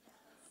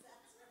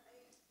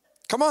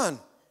 Come on.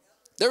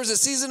 There was a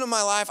season of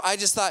my life, I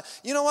just thought,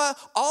 you know what?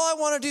 All I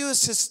want to do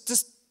is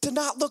just to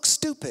not look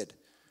stupid.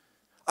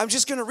 I'm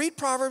just going to read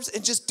Proverbs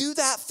and just do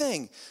that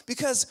thing.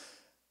 Because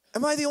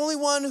am I the only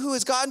one who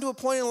has gotten to a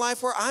point in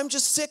life where I'm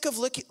just sick of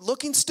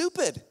looking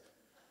stupid?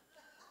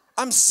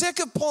 I'm sick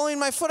of pulling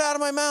my foot out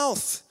of my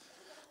mouth.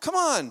 Come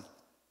on.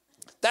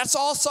 That's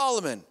all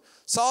Solomon.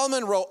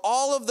 Solomon wrote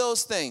all of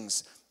those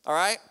things, all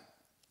right?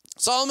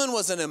 Solomon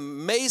was an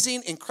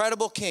amazing,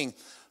 incredible king.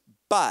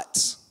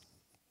 But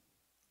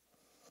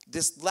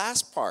this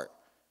last part,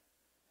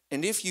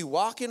 and if you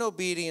walk in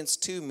obedience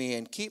to me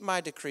and keep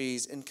my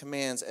decrees and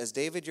commands as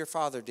David your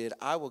father did,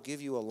 I will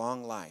give you a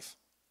long life.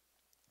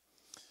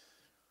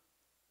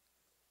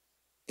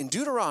 In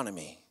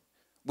Deuteronomy,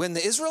 when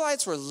the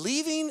Israelites were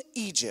leaving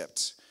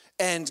Egypt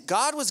and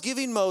God was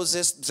giving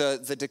Moses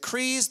the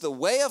decrees, the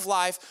way of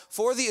life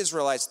for the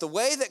Israelites, the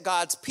way that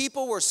God's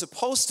people were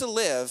supposed to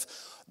live,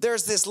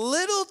 there's this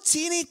little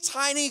teeny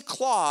tiny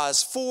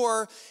clause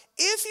for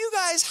if you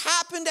guys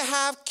happen to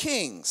have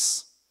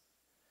kings,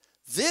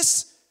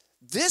 this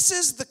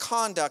is the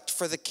conduct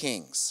for the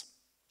kings.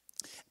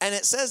 And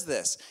it says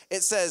this.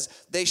 It says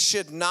they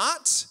should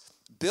not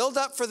build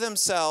up for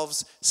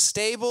themselves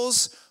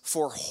stables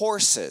for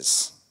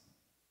horses.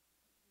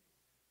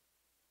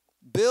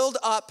 Build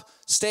up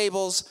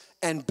stables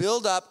and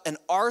build up an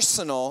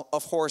arsenal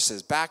of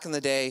horses. Back in the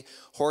day,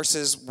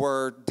 horses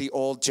were the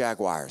old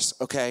Jaguars,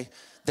 okay?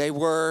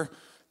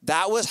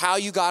 That was how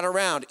you got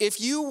around. If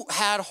you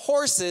had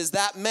horses,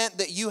 that meant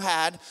that you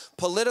had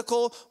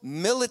political,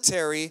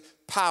 military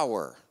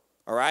power,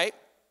 all right?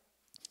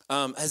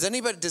 Does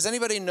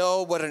anybody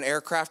know what an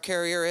aircraft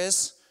carrier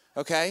is?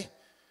 Okay.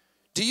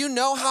 Do you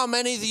know how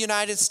many the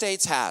United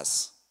States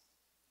has?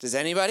 Does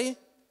anybody?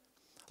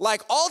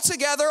 Like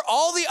altogether,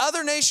 all the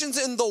other nations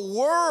in the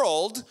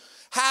world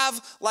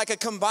have like a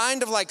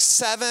combined of like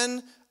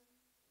 7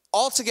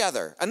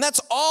 altogether. And that's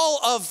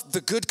all of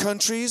the good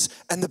countries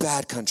and the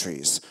bad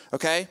countries,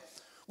 okay?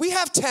 We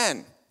have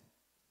 10.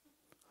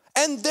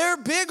 And they're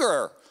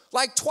bigger,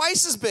 like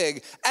twice as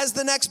big as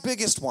the next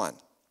biggest one.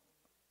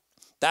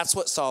 That's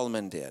what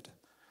Solomon did.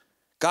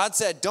 God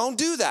said, don't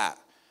do that.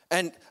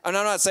 And I'm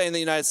not saying the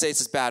United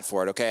States is bad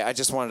for it, okay? I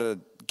just wanted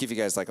to give you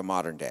guys like a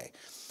modern day.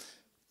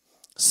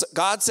 So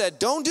God said,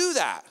 don't do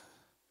that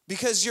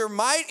because your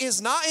might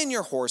is not in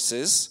your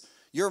horses.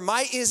 Your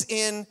might is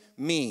in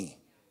me.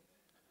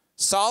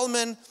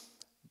 Solomon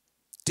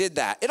did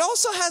that. It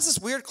also has this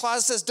weird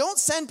clause that says, don't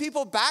send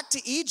people back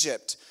to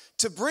Egypt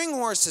to bring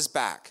horses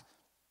back.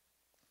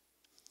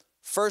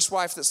 First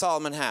wife that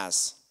Solomon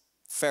has,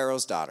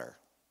 Pharaoh's daughter.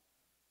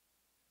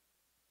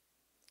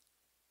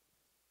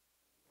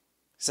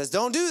 He says,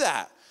 don't do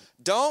that.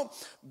 Don't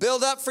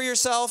build up for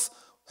yourself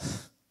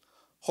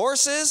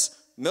horses,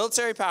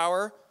 military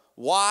power,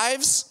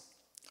 wives.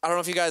 I don't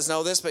know if you guys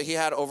know this, but he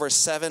had over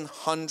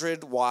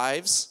 700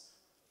 wives.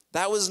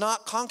 That was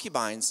not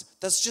concubines.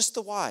 That's just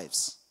the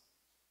wives.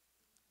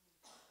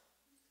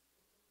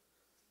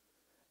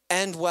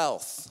 And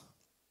wealth.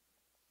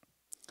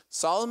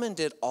 Solomon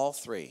did all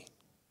three.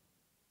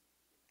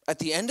 At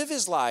the end of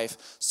his life,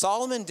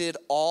 Solomon did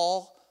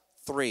all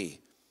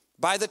three.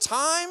 By the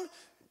time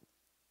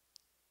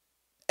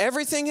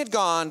everything had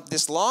gone,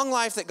 this long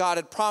life that God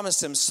had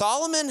promised him,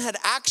 Solomon had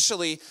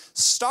actually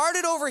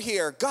started over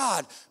here.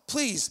 God,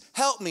 please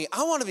help me.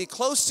 I want to be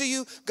close to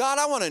you. God,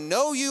 I want to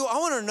know you. I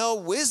want to know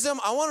wisdom.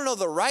 I want to know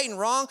the right and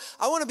wrong.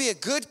 I want to be a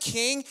good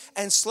king.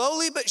 And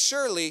slowly but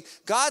surely,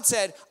 God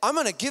said, I'm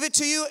going to give it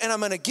to you, and I'm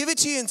going to give it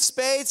to you in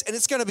spades, and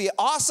it's going to be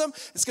awesome.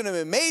 It's going to be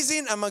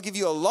amazing. I'm going to give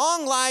you a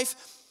long life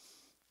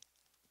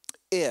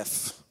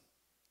if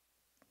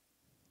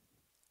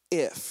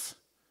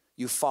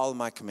you follow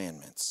my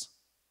commandments.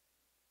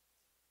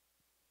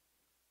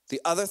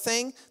 The other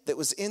thing that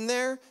was in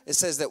there, it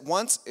says that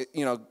once,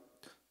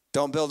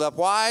 don't build up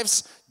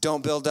wives,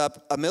 don't build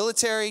up a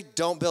military,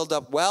 don't build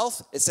up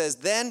wealth. It says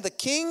then the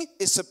king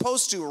is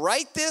supposed to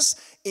write this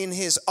in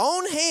his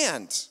own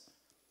hand.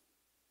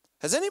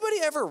 Has anybody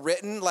ever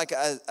written like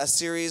a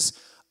series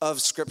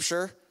of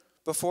scripture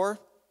before?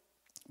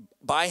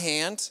 By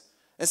hand?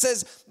 It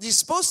says he's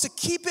supposed to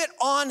keep it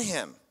on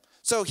him.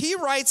 So he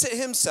writes it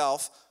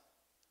himself,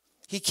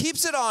 he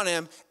keeps it on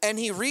him, and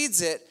he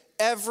reads it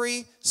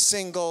every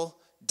single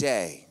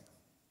day.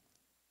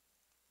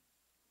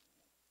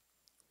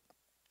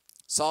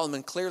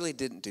 Solomon clearly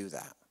didn't do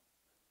that.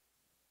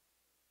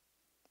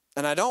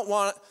 And I don't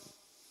want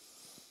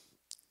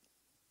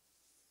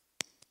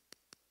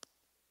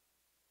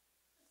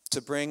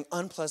to bring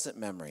unpleasant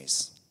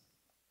memories.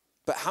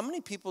 But how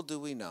many people do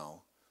we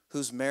know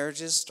whose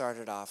marriages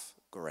started off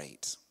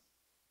great?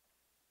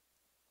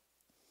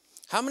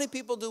 How many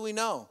people do we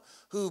know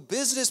who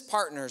business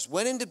partners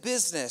went into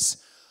business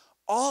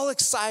all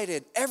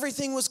excited,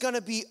 everything was going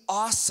to be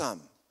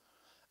awesome.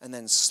 And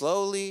then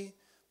slowly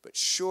but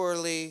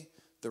surely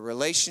the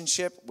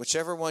relationship,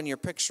 whichever one you're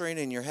picturing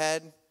in your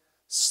head,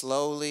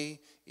 slowly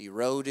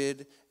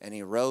eroded and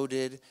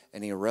eroded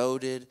and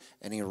eroded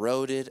and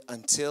eroded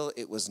until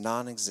it was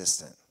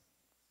non-existent.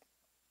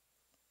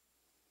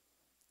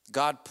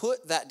 God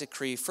put that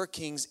decree for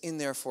kings in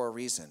there for a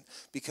reason,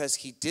 because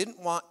he didn't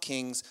want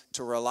kings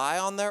to rely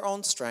on their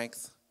own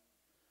strength.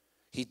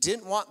 He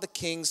didn't want the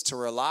kings to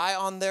rely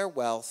on their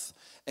wealth,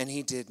 and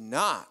he did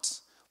not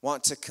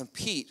want to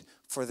compete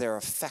for their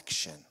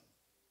affection.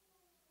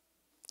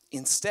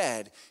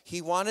 Instead,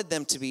 he wanted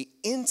them to be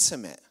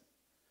intimate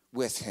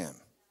with him.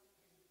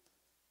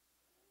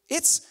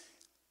 It's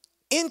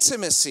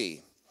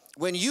intimacy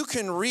when you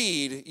can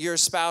read your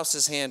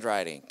spouse's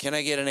handwriting. Can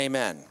I get an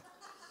amen?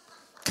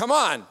 Come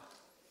on.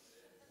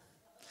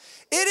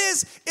 It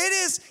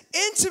is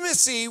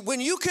intimacy when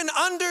you can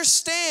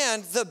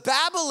understand the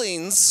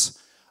babblings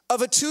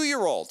of a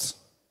 2-year-old,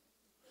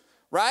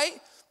 right?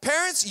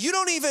 Parents, you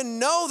don't even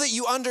know that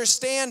you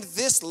understand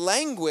this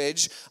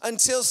language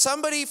until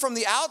somebody from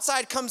the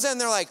outside comes in.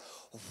 They're like,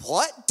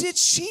 what did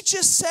she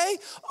just say?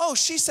 Oh,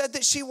 she said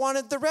that she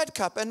wanted the red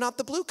cup and not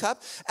the blue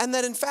cup, and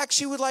that in fact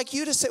she would like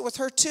you to sit with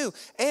her too.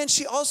 And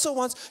she also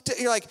wants to,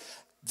 you're like,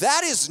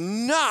 that is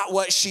not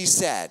what she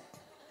said.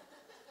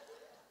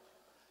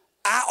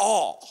 At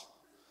all.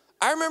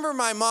 I remember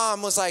my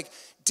mom was like,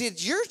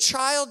 did your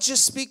child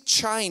just speak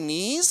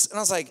Chinese? And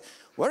I was like,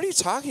 what are you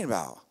talking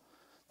about?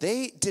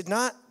 They did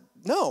not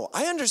know.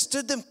 I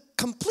understood them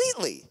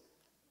completely,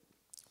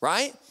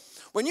 right?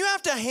 When you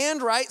have to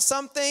handwrite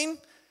something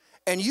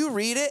and you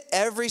read it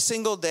every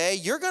single day,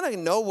 you're going to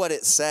know what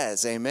it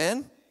says,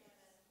 amen?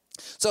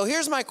 So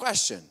here's my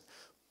question.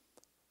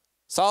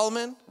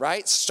 Solomon,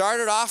 right,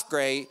 started off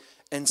great,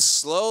 and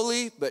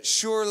slowly but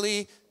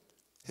surely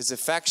his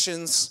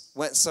affections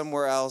went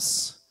somewhere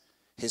else.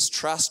 His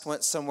trust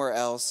went somewhere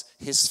else.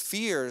 His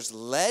fears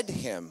led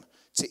him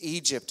to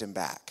Egypt and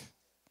back.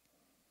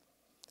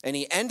 And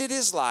he ended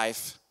his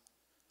life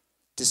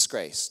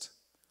disgraced,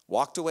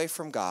 walked away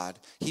from God.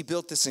 He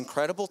built this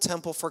incredible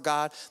temple for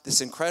God,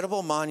 this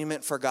incredible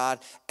monument for God,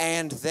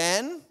 and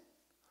then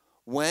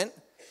went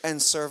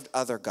and served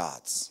other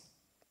gods.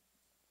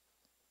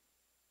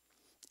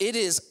 It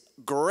is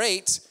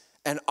great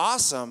and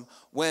awesome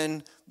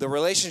when the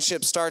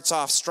relationship starts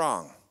off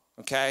strong,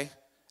 okay?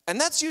 And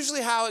that's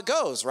usually how it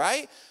goes,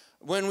 right?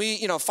 When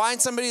we,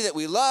 find somebody that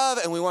we love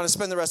and we want to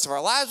spend the rest of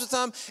our lives with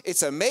them,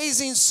 it's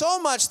amazing so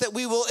much that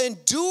we will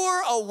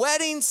endure a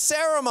wedding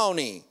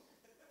ceremony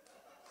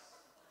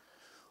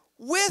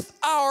with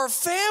our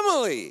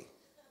family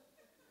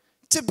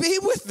to be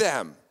with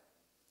them.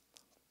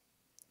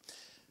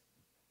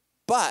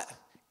 But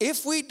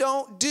if we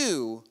don't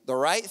do the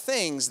right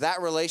things,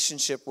 that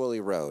relationship will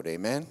erode,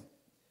 amen?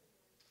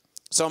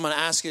 So I'm going to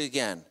ask you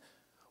again,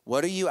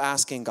 what are you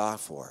asking God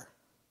for?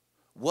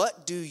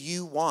 What do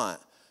you want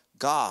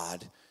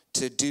God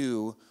to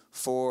do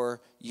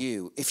for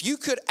you? If you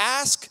could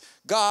ask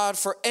God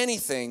for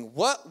anything,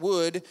 what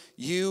would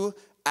you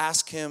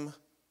ask him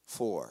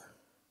for?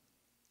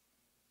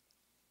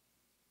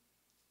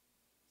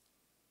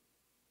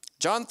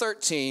 John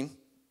 13,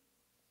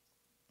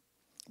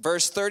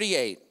 verse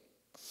 38.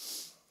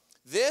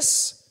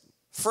 This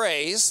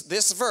phrase,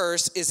 this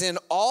verse is in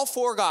all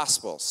 4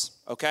 Gospels,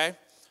 okay?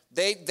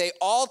 They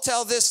all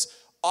tell this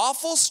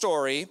awful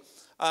story,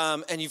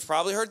 and you've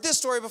probably heard this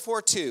story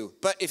before too,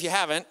 but if you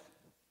haven't,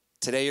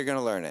 today you're going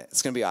to learn it.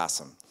 It's going to be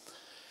awesome.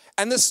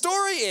 And the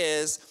story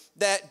is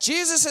that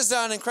Jesus has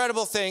done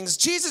incredible things.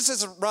 Jesus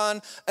has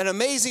run an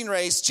amazing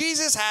race.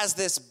 Jesus has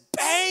this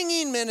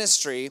banging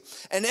ministry,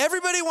 and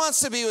everybody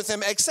wants to be with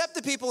him except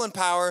the people in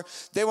power.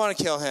 They want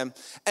to kill him.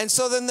 And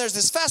so then there's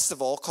this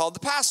festival called the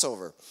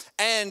Passover.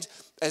 And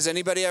has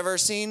anybody ever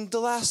seen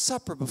The Last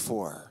Supper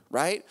before,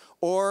 right?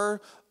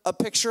 Or a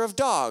picture of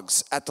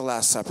dogs at the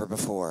Last Supper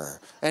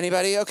before?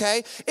 Anybody?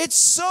 Okay. It's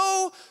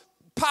so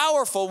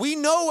powerful. We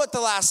know what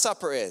the Last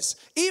Supper is.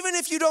 Even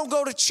if you don't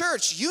go to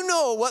church, you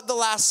know what the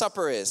Last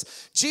Supper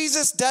is.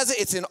 Jesus does it.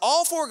 It's in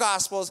all 4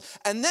 Gospels.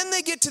 And then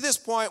they get to this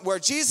point where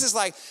Jesus is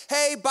like,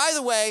 hey, by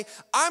the way,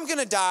 I'm going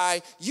to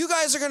die. You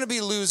guys are going to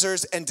be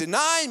losers and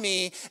deny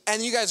me.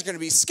 And you guys are going to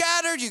be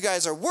scattered. You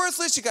guys are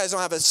worthless. You guys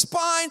don't have a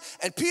spine.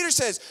 And Peter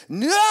says,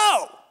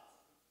 no.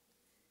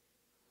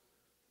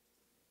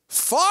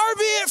 Far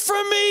be it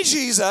from me,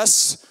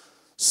 Jesus,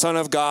 Son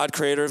of God,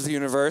 creator of the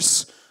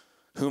universe,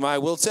 whom I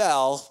will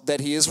tell that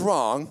he is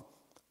wrong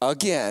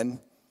again.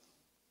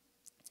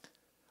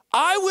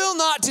 I will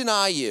not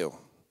deny you.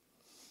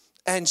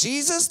 And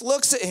Jesus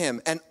looks at him,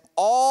 and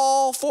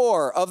all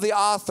 4 of the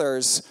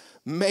authors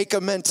make a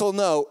mental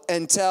note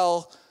and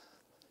tell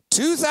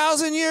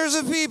 2,000 years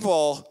of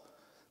people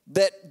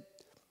that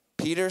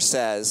Peter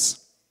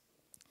says,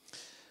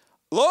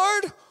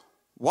 Lord,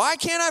 why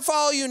can't I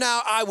follow you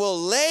now? I will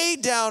lay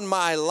down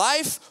my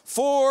life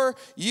for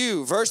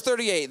you. Verse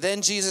 38,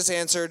 then Jesus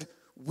answered,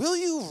 will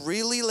you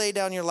really lay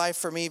down your life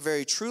for me?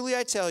 Very truly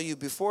I tell you,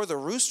 before the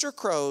rooster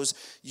crows,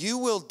 you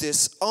will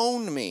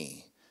disown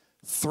me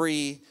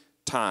 3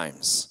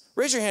 times.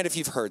 Raise your hand if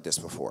you've heard this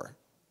before.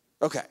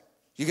 Okay,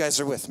 you guys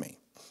are with me.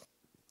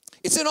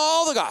 It's in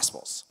all the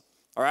Gospels,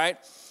 all right?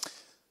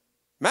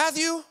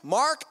 Matthew,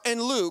 Mark,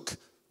 and Luke,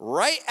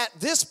 right at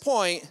this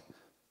point,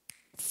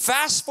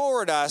 fast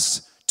forward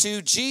us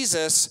to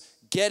Jesus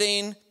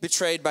getting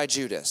betrayed by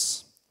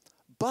Judas.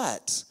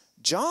 But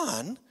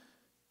John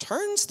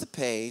turns the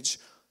page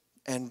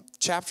and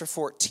chapter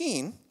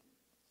 14,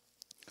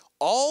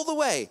 all the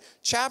way,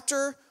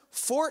 chapter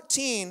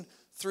 14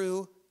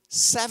 through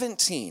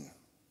 17.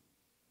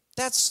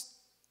 That's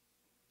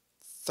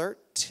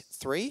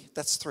 3?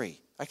 That's 3.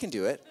 I can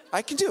do it.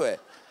 I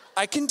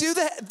can do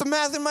the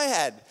math in my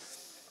head.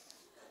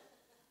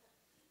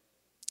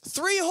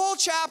 3 whole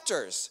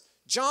chapters.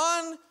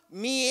 John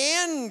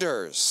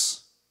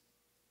meanders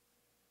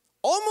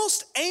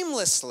almost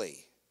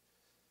aimlessly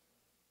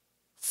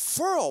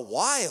for a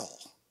while,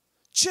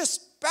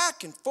 just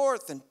back and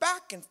forth and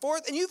back and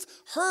forth. And you've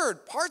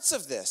heard parts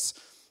of this,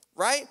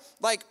 right?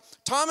 Like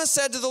Thomas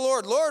said to the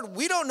Lord, Lord,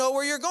 we don't know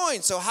where you're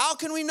going, so how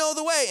can we know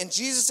the way? And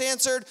Jesus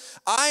answered,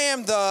 I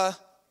am the...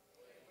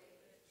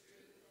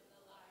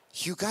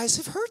 You guys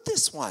have heard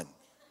this one.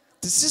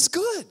 This is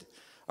good,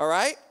 all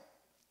right?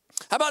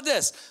 How about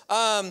this?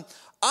 I'm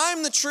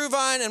the true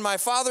vine, and my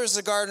Father is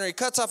the gardener. He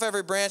cuts off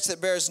every branch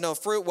that bears no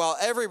fruit, while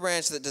every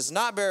branch that does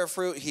not bear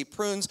fruit, he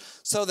prunes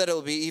so that it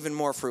will be even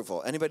more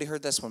fruitful. Anybody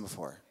heard this one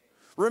before?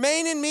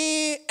 Remain in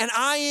me, and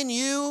I in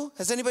you.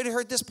 Has anybody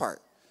heard this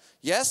part?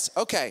 Yes?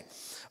 Okay.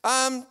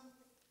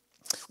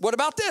 What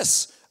about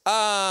this?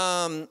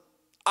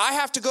 I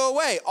have to go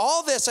away.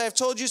 All this I have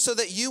told you so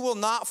that you will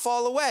not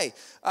fall away.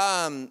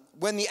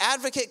 When the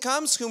advocate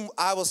comes, whom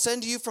I will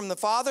send to you from the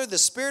Father, the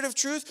Spirit of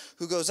truth,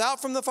 who goes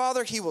out from the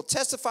Father, he will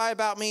testify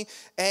about me.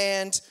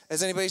 And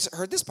has anybody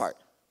heard this part?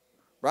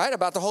 Right?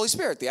 About the Holy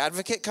Spirit. The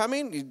advocate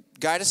coming, you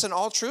guide us in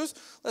all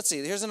truth. Let's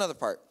see. Here's another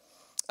part.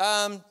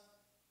 But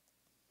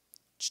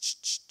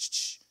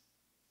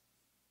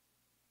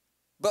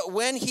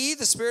when he,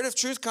 the Spirit of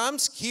truth,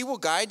 comes, he will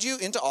guide you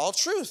into all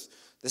truth.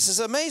 This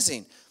is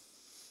amazing.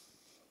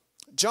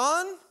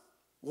 John,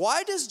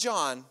 why does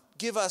John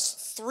give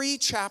us 3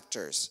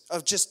 chapters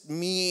of just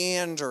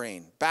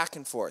meandering back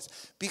and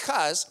forth?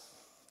 Because,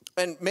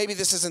 and maybe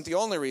this isn't the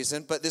only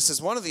reason, but this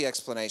is one of the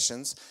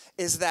explanations,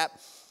 is that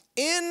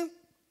in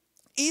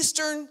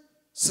Eastern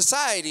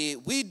society,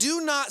 we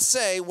do not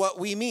say what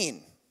we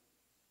mean.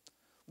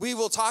 We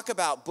will talk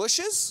about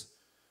bushes.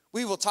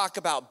 We will talk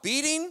about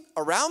beating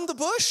around the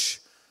bush.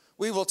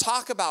 We will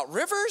talk about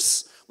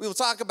rivers. We will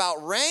talk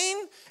about rain.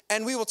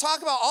 And we will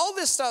talk about all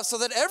this stuff so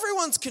that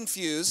everyone's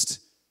confused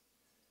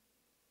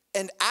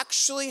and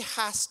actually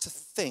has to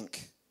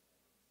think.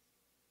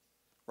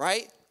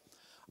 Right?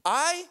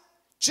 I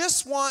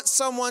just want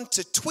someone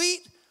to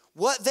tweet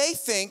what they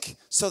think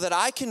so that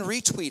I can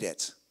retweet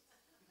it.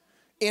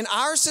 In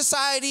our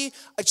society,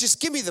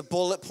 just give me the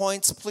bullet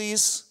points,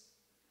 please.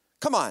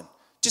 Come on.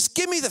 Just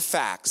give me the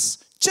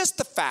facts. Just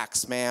the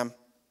facts, ma'am.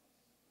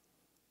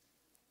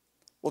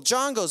 Well,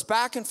 John goes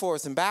back and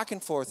forth and back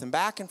and forth and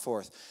back and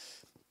forth.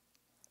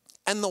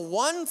 And the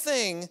one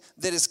thing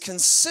that is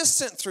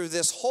consistent through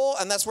this whole,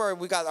 and that's where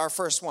we got our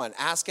first one,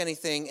 ask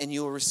anything and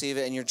you will receive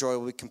it and your joy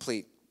will be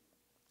complete.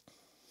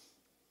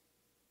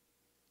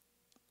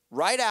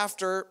 Right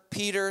after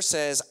Peter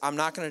says, I'm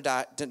not going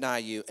to deny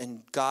you,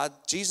 and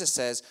Jesus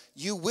says,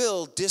 you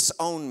will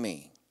disown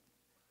me.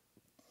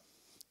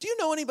 Do you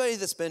know anybody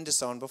that's been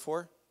disowned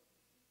before?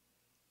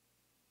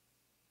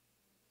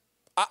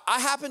 I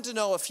happen to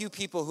know a few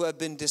people who have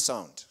been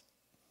disowned.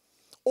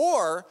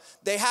 Or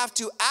they have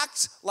to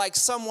act like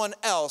someone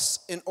else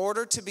in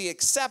order to be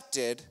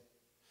accepted.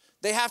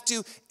 They have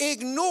to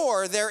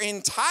ignore their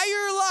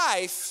entire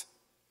life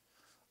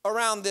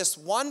around this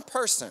one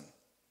person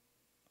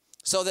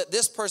so that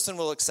this person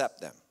will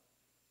accept them.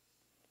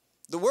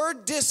 The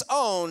word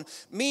disown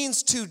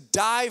means to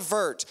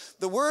divert.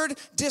 The word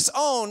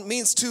disown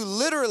means to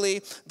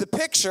literally, the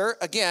picture,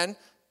 again,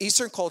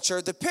 Eastern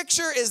culture, the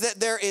picture is that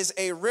there is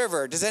a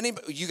river. Does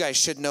anybody, you guys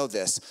should know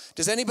this.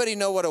 Does anybody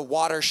know what a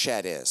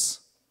watershed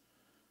is?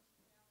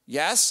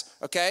 Yes?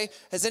 Okay.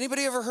 Has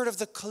anybody ever heard of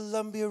the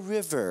Columbia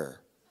River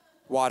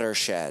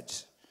watershed?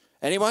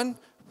 Anyone?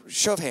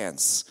 Show of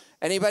hands.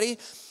 Anybody?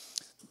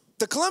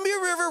 The Columbia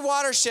River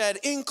watershed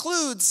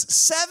includes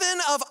 7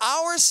 of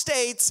our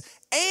states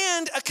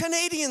and a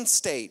Canadian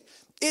state.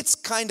 It's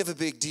kind of a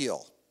big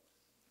deal,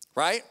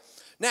 right?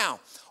 Now,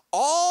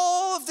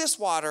 all of this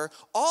water,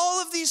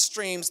 all of these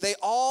streams, they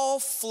all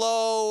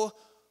flow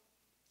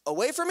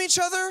away from each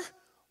other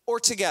or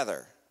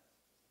together.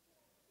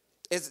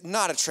 It's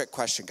not a trick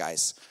question,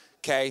 guys,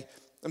 okay?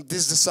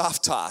 This is a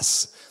soft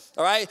toss,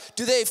 all right?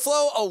 Do they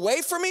flow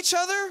away from each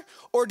other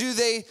or do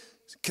they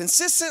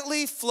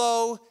consistently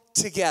flow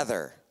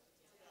together?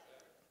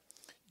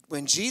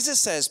 When Jesus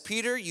says,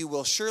 Peter, you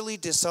will surely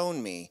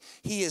disown me,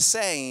 he is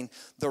saying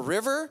the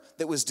river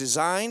that was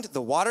designed,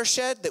 the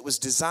watershed that was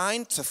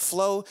designed to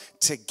flow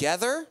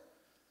together,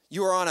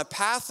 you are on a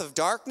path of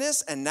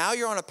darkness and now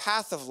you're on a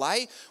path of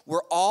light.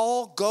 We're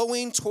all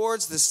going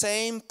towards the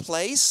same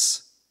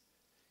place.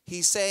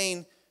 He's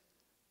saying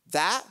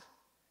that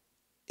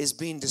is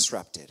being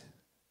disrupted.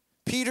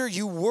 Peter,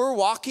 you were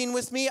walking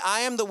with me.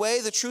 I am the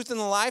way, the truth, and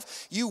the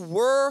life. You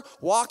were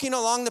walking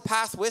along the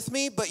path with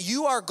me, but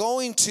you are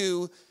going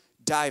to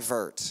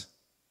divert.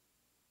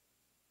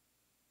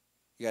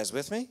 You guys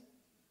with me?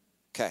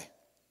 Okay.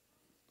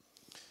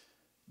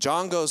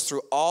 John goes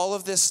through all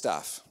of this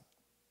stuff.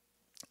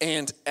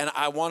 And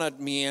I want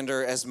to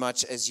meander as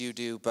much as you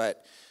do,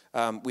 but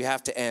we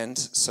have to end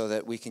so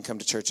that we can come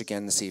to church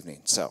again this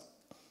evening. So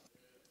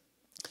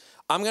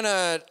I'm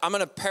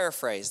gonna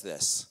paraphrase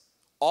this.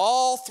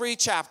 All 3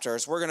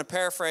 chapters, we're gonna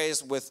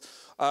paraphrase with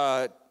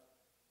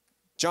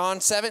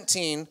John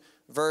 17,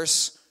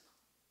 verse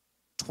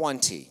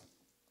 20.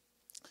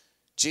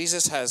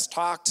 Jesus has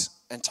talked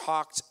and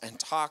talked and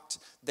talked.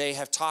 They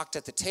have talked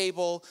at the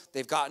table.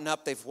 They've gotten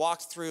up. They've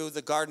walked through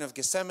the Garden of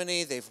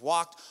Gethsemane. They've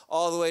walked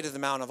all the way to the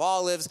Mount of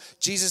Olives.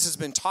 Jesus has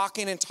been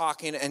talking and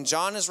talking, and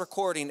John is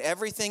recording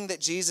everything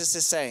that Jesus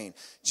is saying.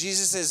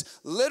 Jesus is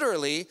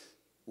literally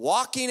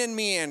walking and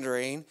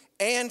meandering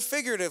and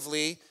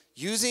figuratively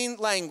using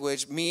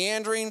language,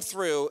 meandering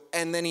through,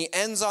 and then he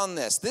ends on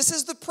this. This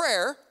is the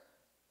prayer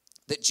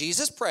that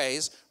Jesus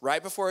prays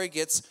right before he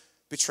gets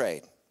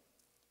betrayed.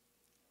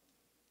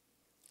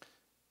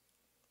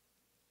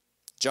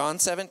 John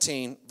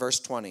 17, verse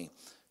 20.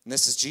 And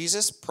this is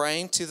Jesus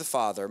praying to the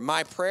Father.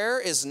 My prayer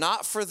is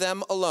not for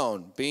them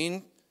alone,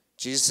 being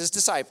Jesus'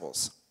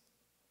 disciples.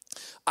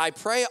 I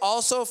pray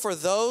also for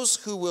those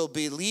who will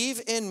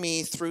believe in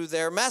me through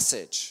their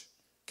message.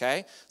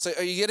 Okay? So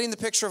are you getting the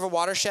picture of a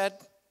watershed?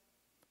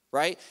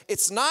 Right?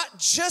 It's not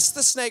just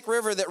the Snake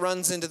River that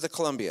runs into the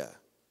Columbia.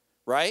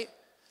 Right?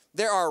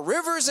 There are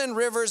rivers and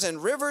rivers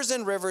and rivers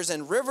and rivers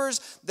and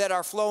rivers that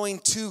are flowing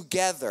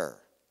together.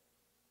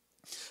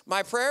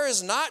 My prayer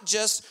is not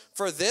just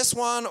for this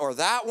one or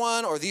that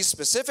one or these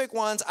specific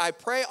ones. I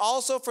pray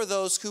also for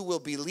those who will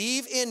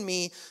believe in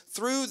me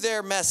through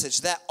their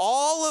message, that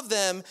all of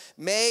them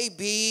may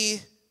be,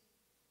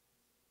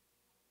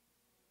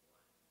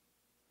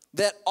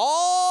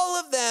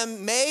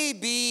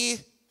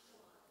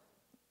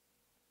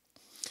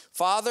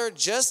 Father,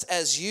 just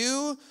as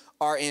you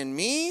are in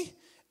me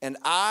and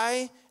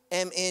I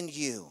am in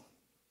you.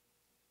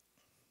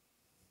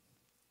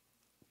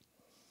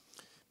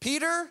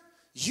 Peter,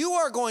 you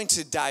are going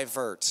to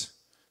divert.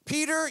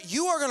 Peter,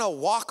 you are going to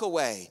walk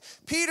away.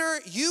 Peter,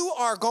 you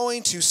are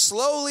going to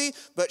slowly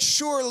but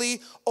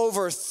surely,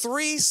 over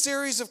 3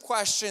 series of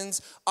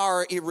questions,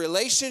 our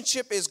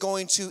relationship is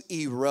going to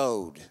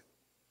erode.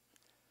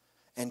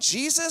 And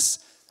Jesus,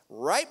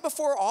 right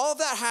before all of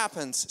that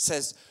happens,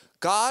 says,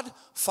 God,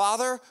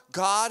 Father,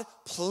 God,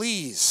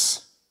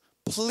 please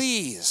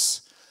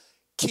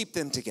keep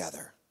them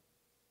together.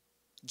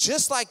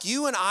 Just like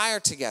you and I are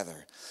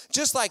together.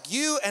 Just like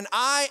you and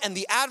I and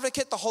the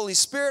advocate, the Holy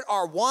Spirit,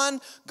 are one,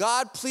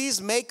 God,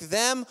 please make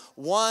them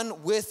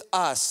one with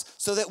us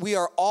so that we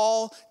are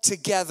all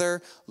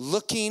together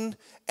looking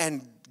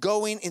and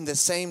going in the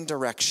same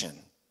direction.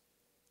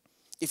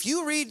 If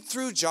you read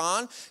through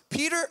John,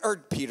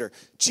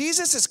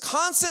 Jesus is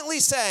constantly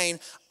saying,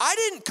 I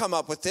didn't come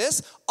up with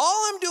this.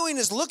 All I'm doing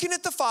is looking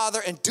at the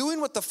Father and doing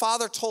what the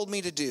Father told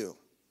me to do.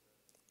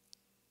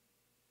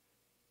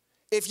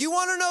 If you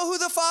want to know who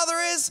the Father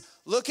is,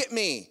 look at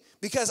me.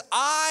 Because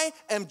I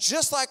am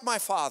just like my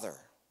Father.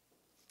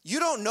 You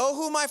don't know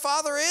who my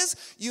Father is?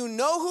 You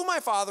know who my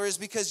Father is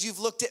because you've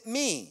looked at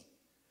me.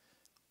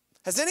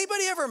 Has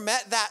anybody ever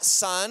met that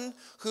son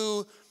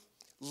who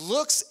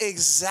looks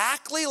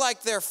exactly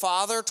like their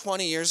father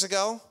 20 years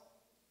ago?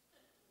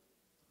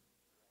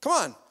 Come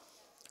on.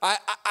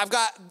 I've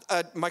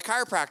got my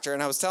chiropractor,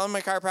 and I was telling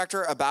my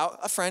chiropractor about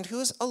a friend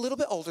who is a little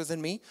bit older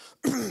than me,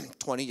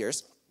 20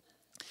 years.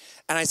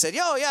 And I said,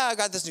 I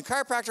got this new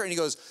chiropractor. And he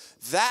goes,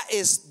 that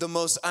is the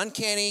most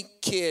uncanny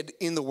kid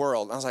in the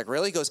world. And I was like,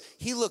 really? He goes,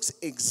 he looks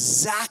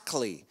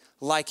exactly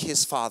like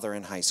his father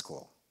in high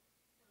school.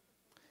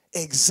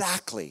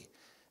 Exactly.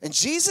 And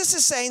Jesus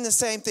is saying the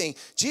same thing.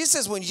 Jesus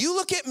says, when you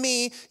look at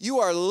me, you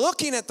are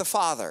looking at the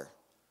Father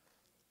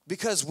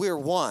because we're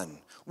one.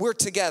 We're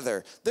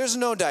together. There's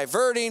no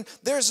diverting.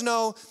 There's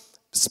no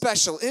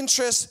special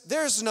interest.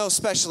 There's no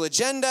special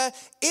agenda.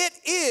 It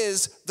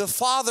is the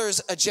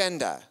Father's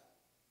agenda.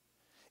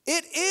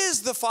 It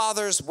is the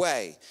Father's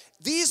way.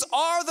 These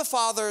are the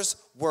Father's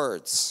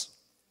words.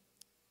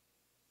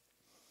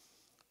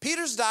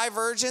 Peter's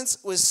divergence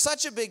was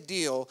such a big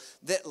deal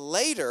that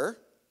later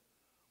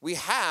we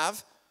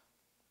have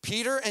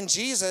Peter and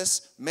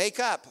Jesus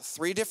make up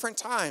 3 different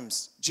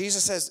times.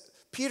 Jesus says,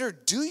 Peter,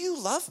 do you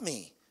love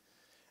me?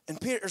 And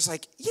Peter's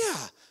like,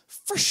 yeah,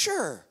 for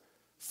sure.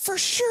 For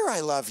sure I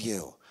love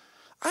you.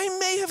 I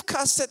may have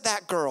cussed at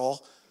that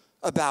girl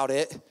about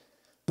it,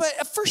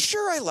 but for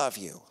sure I love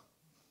you.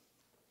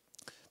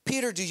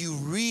 Peter, do you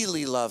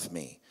really love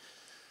me?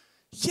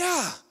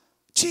 Yeah,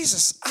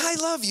 Jesus, I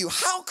love you.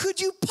 How could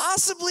you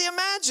possibly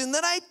imagine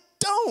that I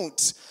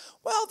don't?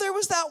 Well, there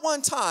was that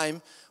one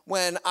time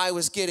when I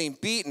was getting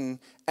beaten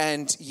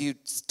and you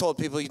told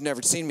people you'd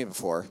never seen me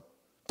before.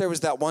 There was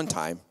that one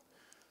time.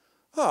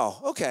 Oh,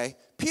 okay.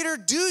 Peter,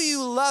 do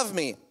you love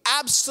me?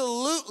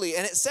 Absolutely.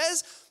 And it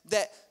says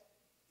that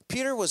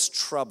Peter was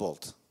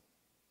troubled.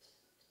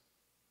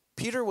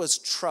 Peter was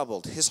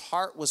troubled. His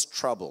heart was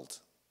troubled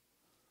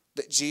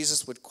that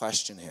Jesus would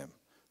question him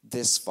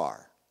this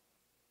far.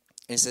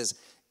 And he says,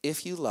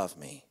 if you love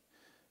me,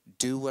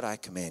 do what I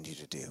command you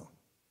to do.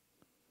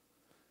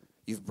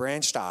 You've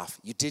branched off.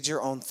 You did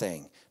your own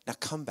thing. Now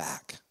come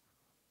back.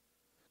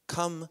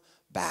 Come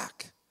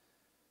back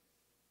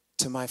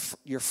to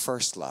your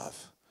first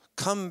love.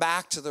 Come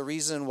back to the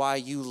reason why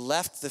you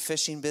left the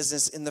fishing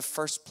business in the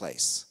first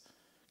place.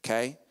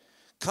 Okay?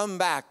 Come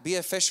back. Be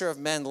a fisher of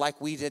men like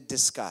we had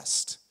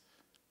discussed.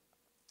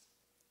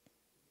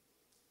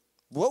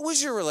 What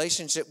was your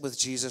relationship with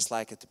Jesus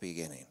like at the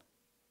beginning?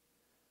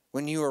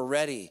 When you were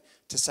ready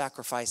to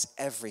sacrifice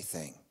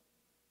everything?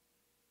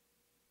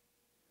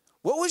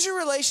 What was your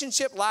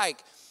relationship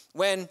like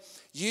when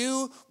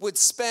you would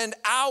spend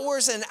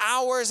hours and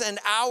hours and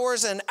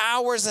hours and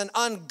hours and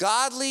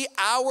ungodly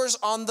hours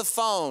on the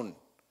phone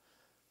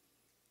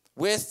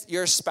with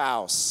your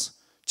spouse,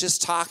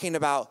 just talking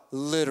about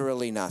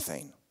literally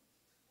nothing?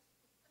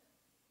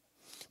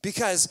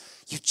 Because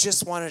you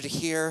just wanted to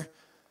hear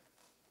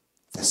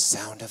the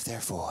sound of their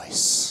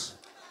voice.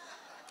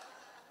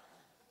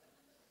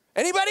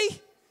 Anybody?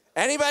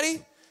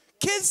 Anybody?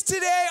 Kids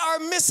today are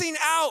missing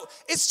out.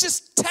 It's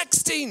just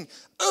texting.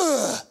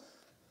 Ugh.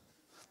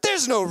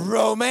 There's no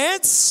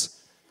romance.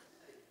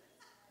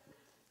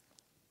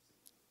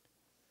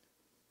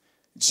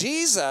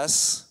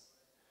 Jesus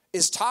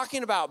is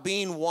talking about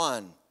being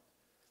one.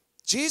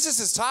 Jesus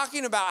is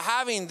talking about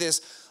having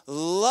this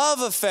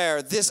love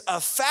affair, this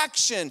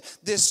affection,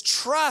 this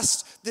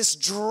trust, this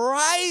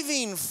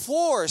driving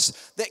force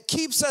that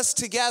keeps us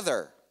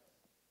together.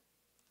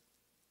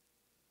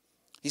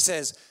 He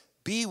says,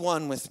 be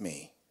one with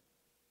me.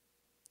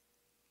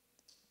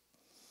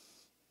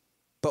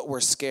 But we're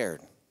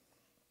scared.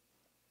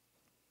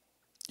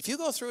 If you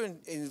go through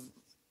and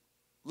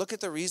look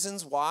at the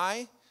reasons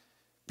why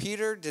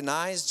Peter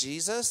denies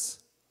Jesus,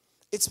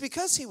 it's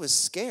because he was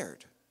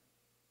scared.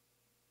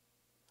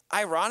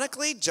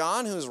 Ironically,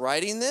 John, who's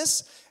writing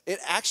this, it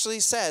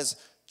actually says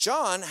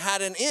John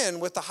had an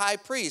in with the high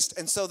priest.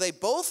 And so they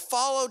both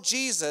followed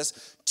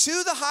Jesus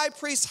to the high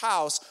priest's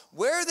house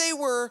where they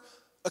were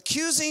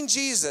accusing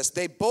Jesus.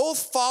 They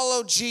both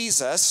followed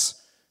Jesus.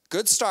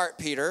 Good start,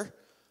 Peter.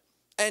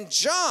 And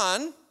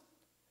John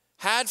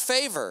had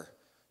favor.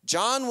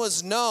 John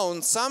was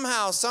known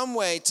somehow, some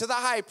way to the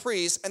high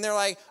priest. And they're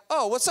like,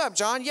 oh, what's up,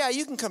 John? Yeah,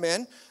 you can come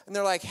in. And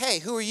they're like, hey,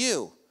 who are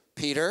you,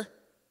 Peter?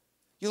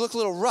 You look a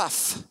little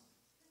rough.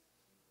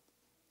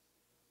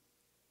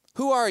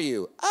 Who are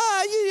you?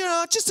 You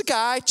know, just a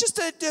guy, Have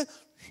you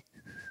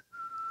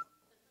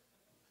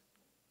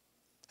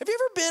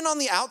ever been on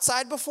the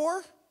outside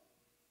before?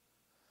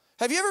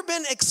 Have you ever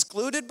been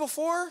excluded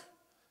before?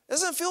 It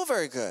doesn't feel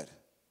very good.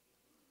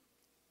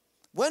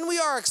 When we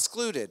are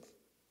excluded,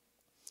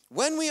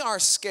 when we are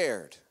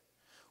scared,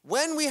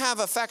 when we have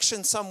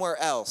affection somewhere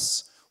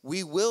else,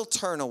 we will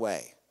turn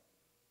away.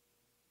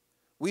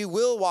 We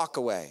will walk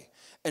away,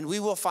 and we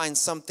will find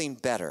something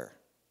better,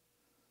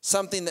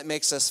 something that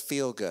makes us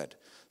feel good,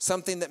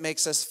 something that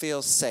makes us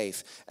feel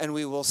safe, and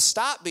we will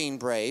stop being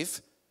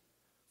brave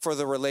for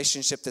the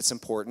relationship that's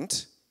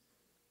important.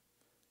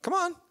 Come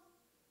on.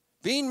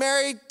 Being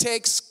married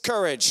takes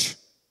courage.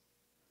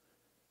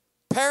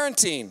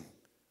 Parenting,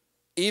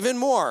 even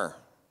more.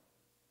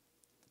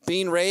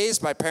 Being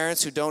raised by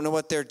parents who don't know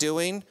what they're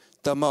doing,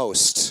 the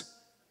most.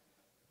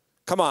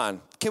 Come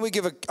on. Can we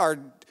give our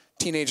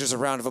teenagers a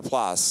round of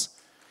applause?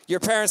 Your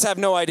parents have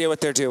no idea what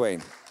they're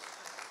doing.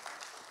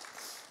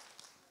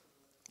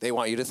 They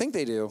want you to think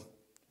they do,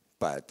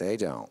 but they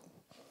don't.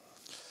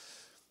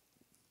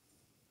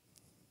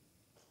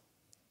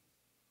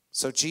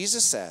 So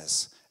Jesus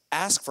says,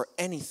 ask for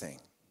anything.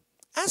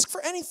 Ask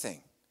for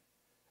anything,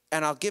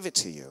 and I'll give it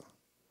to you,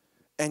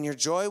 and your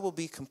joy will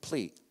be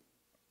complete.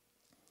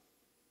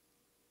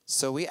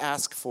 So we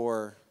ask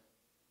for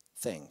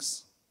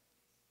things.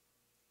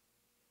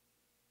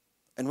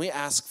 And we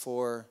ask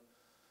for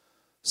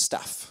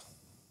stuff.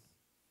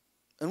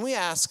 And we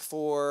ask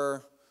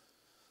for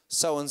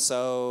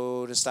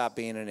so-and-so to stop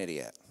being an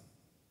idiot.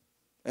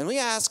 And we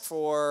ask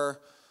for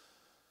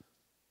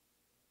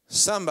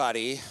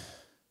somebody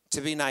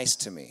to be nice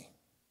to me.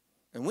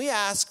 And we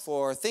ask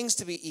for things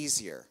to be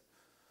easier.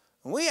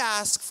 And we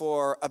ask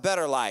for a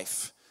better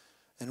life.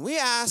 And we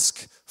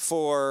ask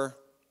for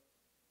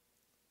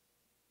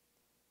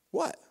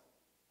what?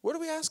 What are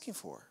we asking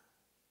for?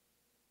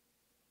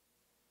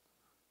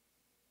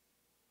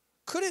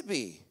 Could it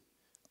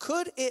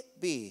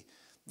be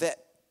that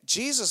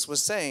Jesus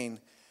was saying,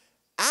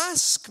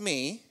 ask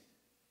me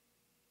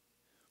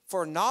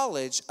for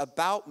knowledge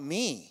about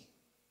me?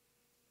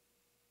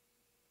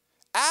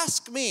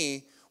 Ask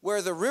me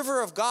where the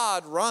river of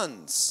God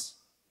runs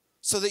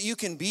so that you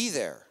can be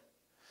there.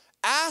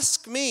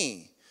 Ask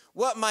me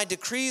what my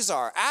decrees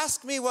are.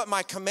 Ask me what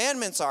my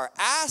commandments are.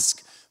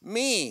 Ask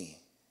me.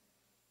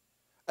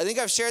 I think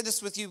I've shared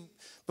this with you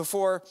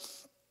before.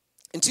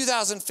 In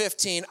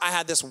 2015, I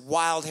had this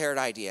wild-haired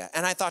idea,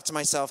 and I thought to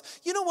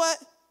myself, you know what?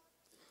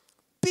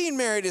 Being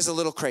married is a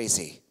little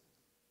crazy.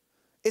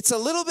 It's a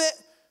little bit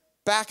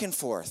back and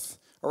forth,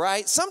 all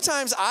right?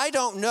 Sometimes I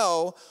don't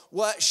know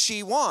what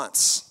she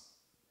wants.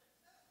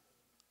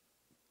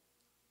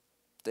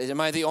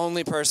 Am I the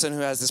only person who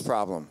has this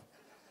problem?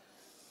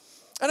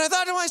 And I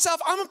thought to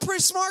myself, I'm a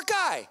pretty smart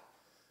guy.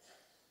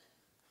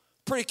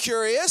 Pretty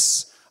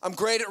curious. I'm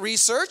great at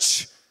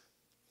research.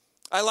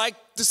 I like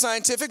the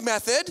scientific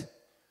method.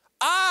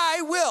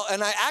 I will.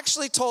 And I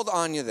actually told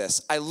Anya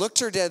this. I looked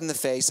her dead in the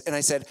face and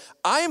I said,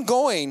 I am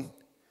going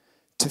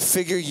to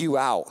figure you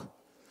out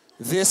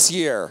this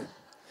year.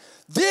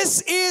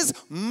 This is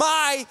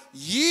my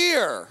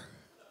year.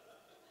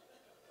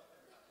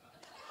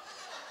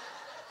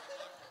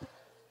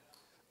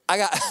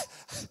 I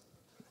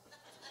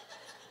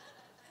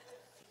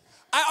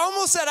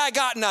almost said I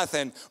got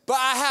nothing, but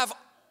I have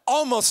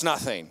almost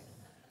nothing.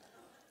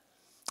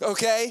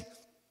 Okay?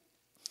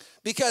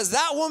 Because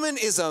that woman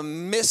is a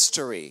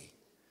mystery.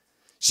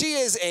 She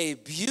is a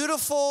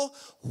beautiful,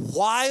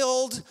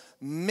 wild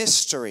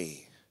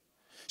mystery.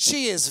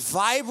 She is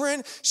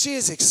vibrant. She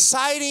is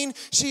exciting.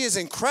 She is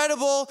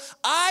incredible.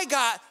 I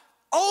got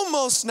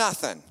almost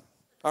nothing.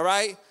 All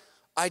right?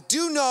 I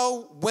do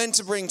know when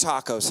to bring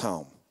tacos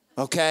home.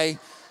 Okay?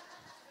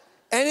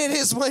 And it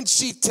is when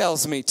she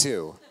tells me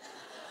to.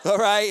 All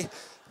right?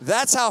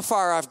 That's how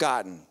far I've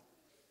gotten.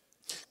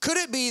 Could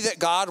it be that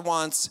God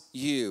wants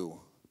you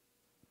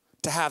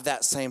to have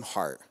that same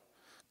heart?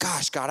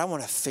 Gosh, God, I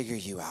want to figure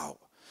you out.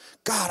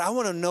 God, I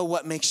want to know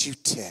what makes you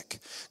tick.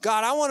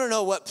 God, I want to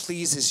know what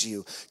pleases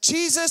you.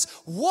 Jesus,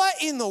 what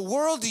in the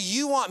world do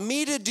you want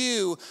me to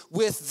do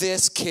with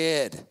this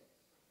kid?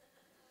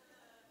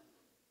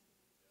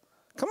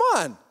 Come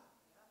on.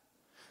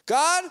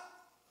 God,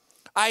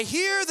 I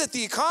hear that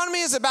the economy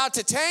is about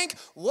to tank.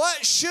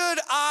 What should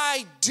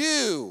I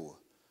do?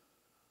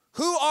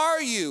 Who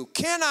are you?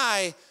 Can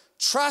I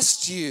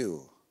trust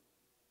you?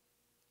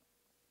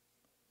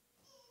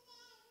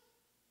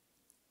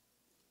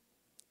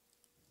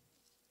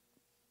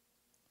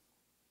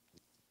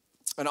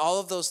 And all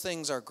of those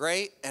things are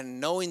great, and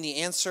knowing the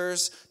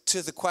answers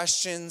to the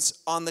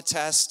questions on the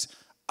test,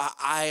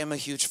 I am a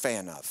huge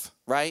fan of,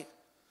 right?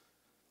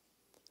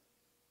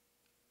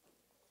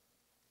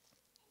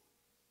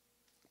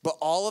 But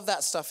all of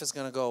that stuff is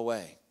going to go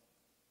away.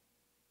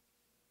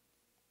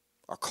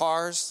 Our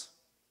cars,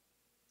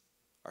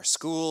 our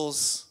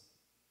schools,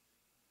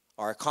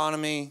 our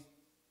economy,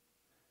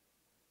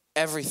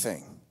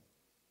 everything,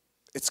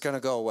 it's going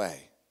to go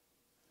away.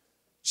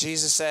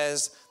 Jesus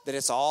says that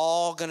it's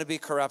all going to be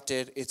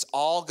corrupted. It's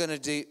all going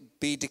to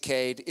be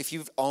decayed. If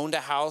you've owned a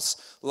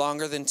house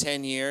longer than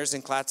 10 years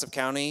in Clatsop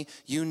County,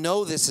 you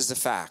know this is a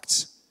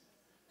fact.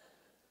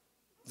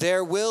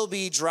 There will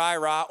be dry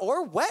rot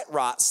or wet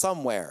rot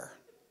somewhere.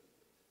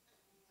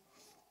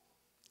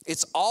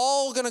 It's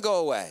all going to go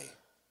away.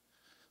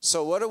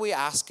 So what are we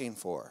asking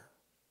for?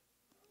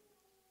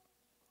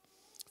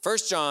 1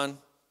 John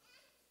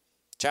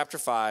chapter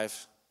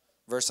 5,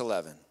 verse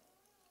 11.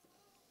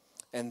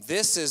 And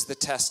this is the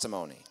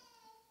testimony.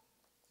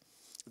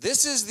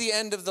 This is the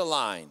end of the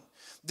line.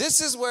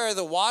 This is where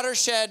the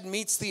watershed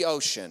meets the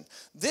ocean.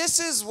 This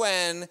is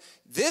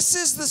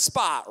the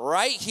spot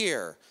right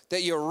here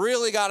that you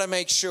really got to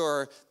make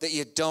sure that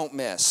you don't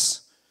miss.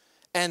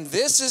 And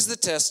this is the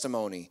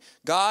testimony.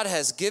 God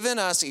has given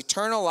us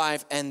eternal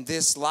life, and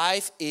this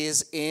life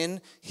is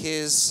in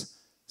his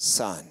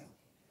Son.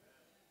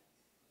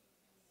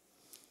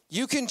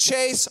 You can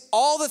chase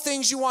all the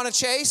things you want to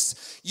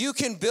chase. You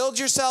can build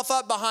yourself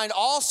up behind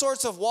all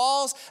sorts of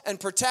walls and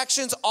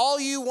protections, all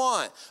you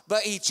want.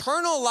 But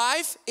eternal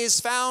life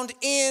is found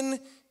in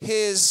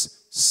his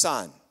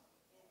Son.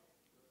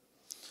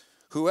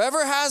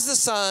 Whoever has the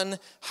Son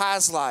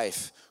has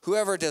life.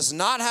 Whoever does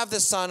not have the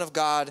Son of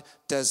God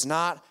does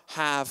not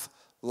have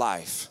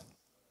life.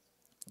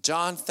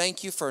 John,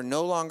 thank you for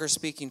no longer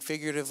speaking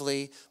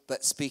figuratively,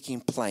 but speaking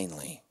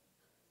plainly.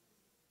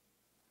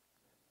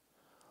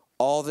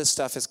 All this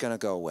stuff is going to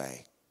go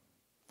away.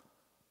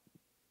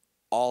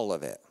 All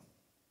of it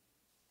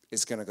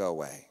is going to go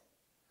away.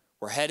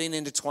 We're heading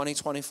into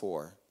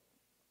 2024,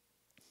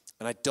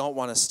 and I don't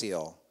want to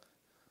steal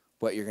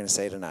what you're going to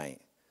say tonight,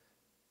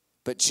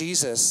 but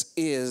Jesus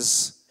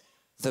is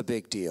the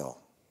big deal.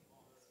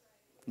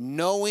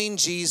 Knowing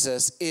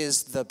Jesus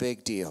is the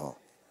big deal.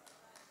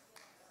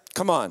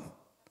 Come on.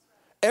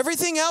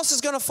 Everything else is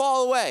going to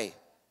fall away.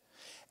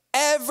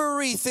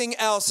 Everything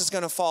else is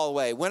going to fall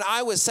away. When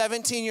I was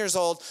 17 years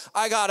old,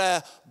 I got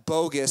a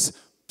bogus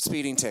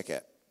speeding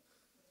ticket.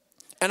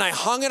 And I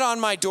hung it on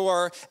my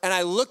door, and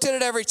I looked at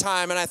it every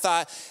time, and I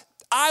thought,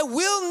 I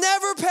will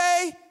never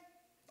pay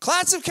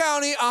Clatsop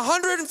County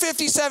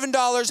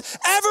 $157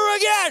 ever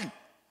again.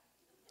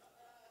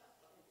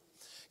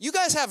 You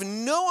guys have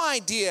no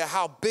idea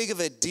how big of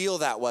a deal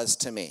that was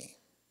to me.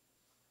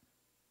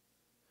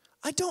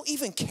 I don't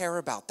even care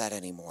about that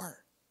anymore.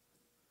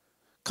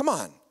 Come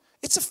on.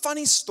 It's a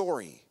funny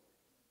story.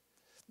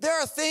 There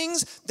are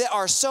things that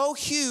are so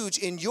huge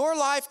in your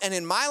life and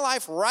in my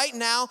life right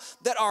now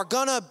that are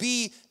gonna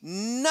be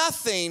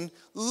nothing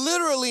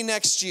literally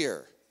next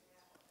year,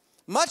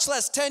 much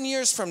less 10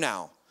 years from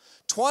now.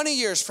 20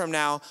 years from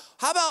now?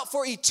 How about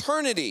for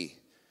eternity?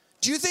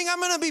 Do you think I'm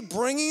going to be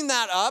bringing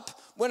that up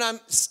when I'm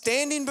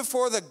standing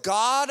before the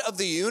God of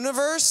the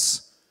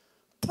universe?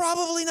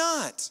 Probably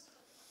not.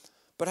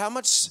 But how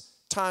much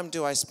time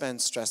do I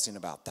spend stressing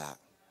about that?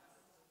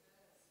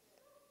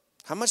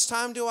 How much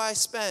time do I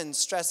spend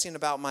stressing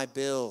about my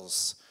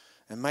bills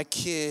and my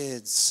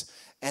kids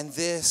and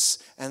this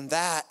and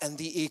that and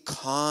the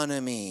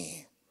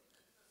economy?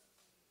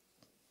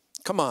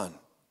 Come on.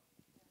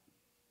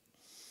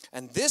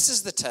 And this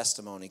is the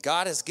testimony.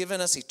 God has given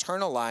us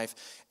eternal life,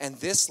 and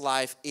this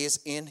life is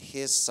in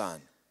his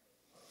Son.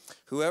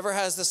 Whoever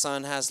has the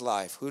Son has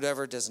life.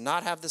 Whoever does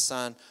not have the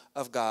Son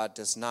of God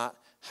does not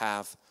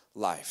have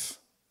life.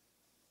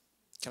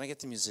 Can I get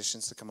the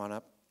musicians to come on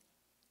up?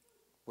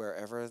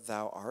 Wherever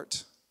thou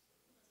art.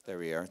 There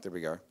we are. There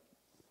we are.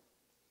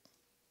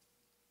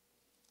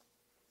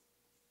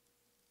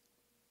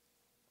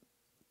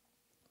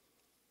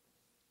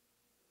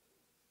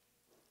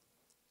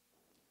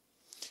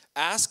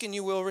 Ask and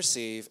you will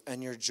receive,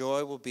 and your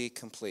joy will be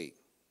complete.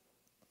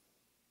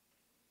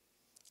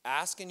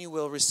 Ask and you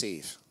will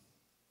receive,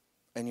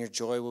 and your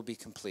joy will be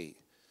complete.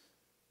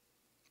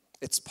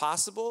 It's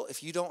possible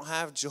if you don't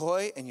have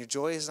joy and your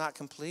joy is not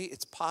complete,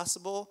 it's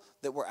possible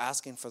that we're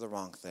asking for the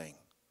wrong thing,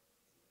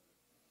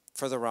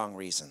 for the wrong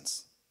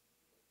reasons.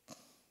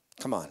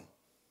 Come on.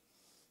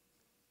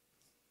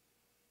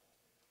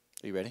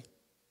 Are you ready?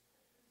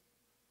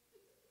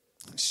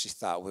 She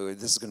thought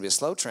this is going to be a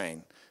slow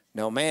train.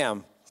 No,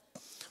 ma'am.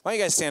 Why don't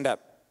you guys stand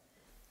up?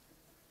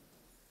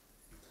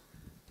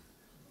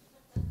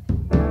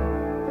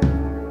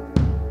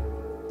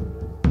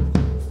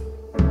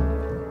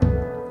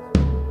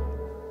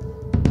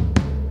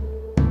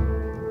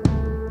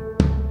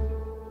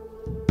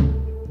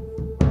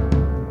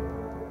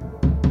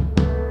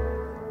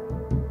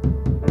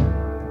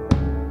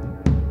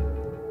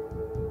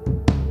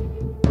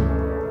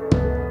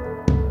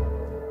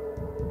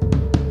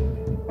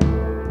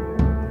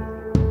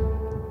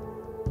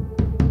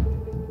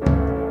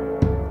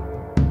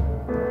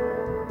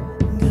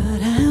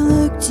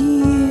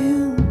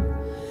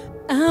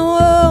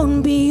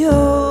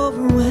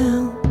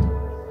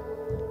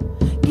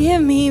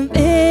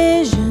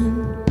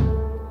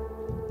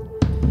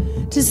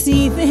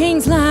 See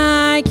things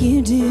like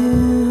you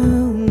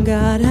do.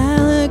 God,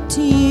 I look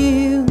to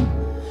you.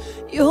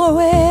 You're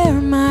where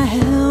my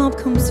help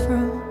comes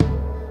from.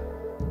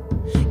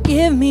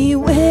 Give me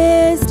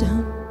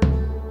wisdom.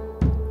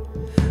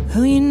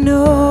 Oh, you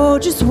know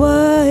just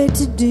what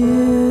to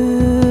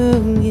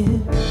do. Yeah.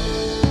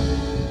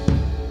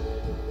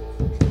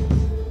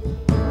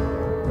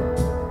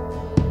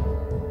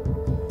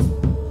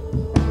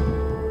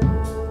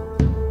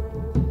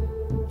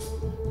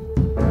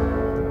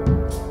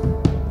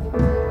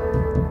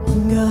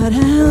 God,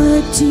 I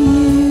look to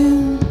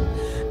you.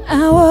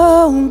 I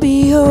won't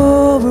be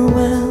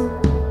overwhelmed.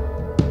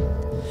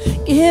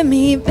 Give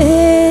me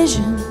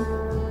vision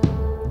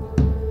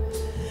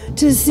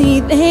to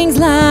see things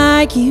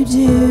like you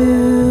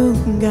do.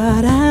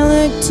 God,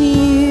 I look to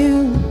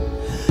you.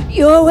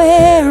 You're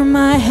where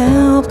my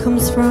help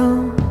comes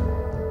from.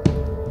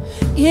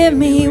 Give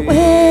me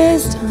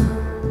wisdom,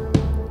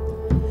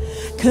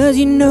 'cause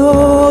you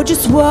know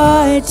just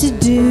what to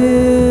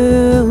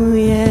do.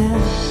 Yeah.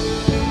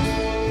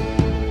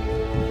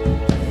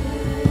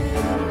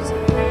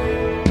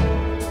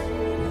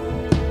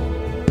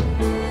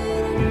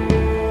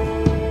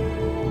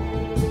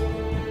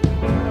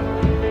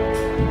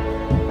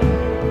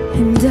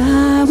 And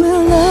I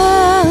will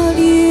love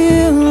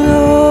you,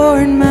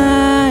 Lord,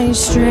 my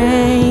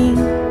strength.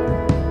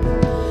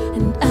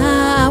 And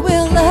I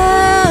will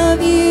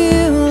love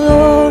you,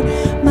 Lord,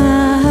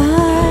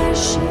 my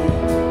shield.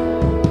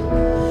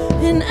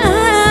 And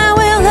I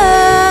will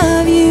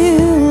love you,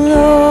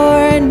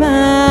 Lord,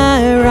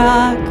 my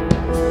rock.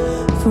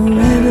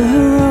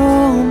 Forever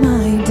all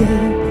my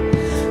days,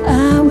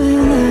 I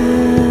will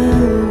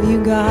love you,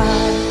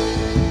 God.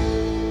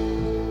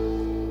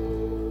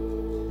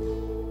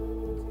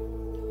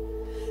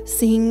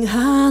 Sing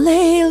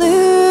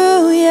hallelujah,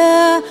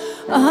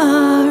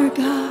 our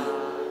God.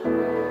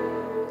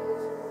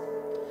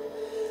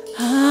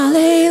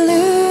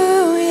 Hallelujah,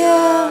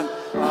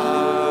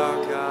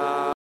 Our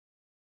God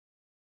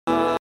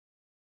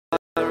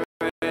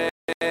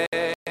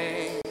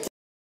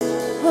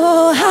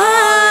oh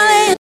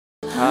hallelujah,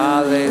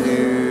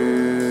 hallelujah.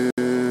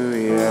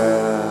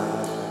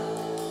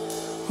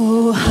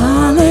 oh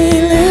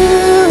hallelujah,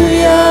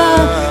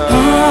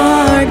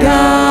 our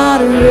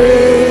God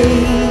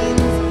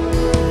reigns.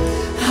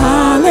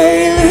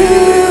 Hallelujah,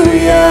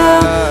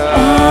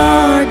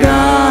 our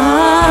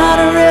God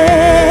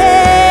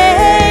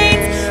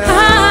reigns.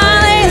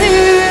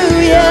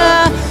 Hallelujah,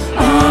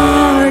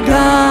 our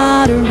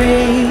God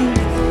reigns.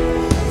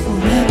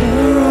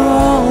 Forever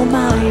all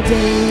my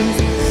days.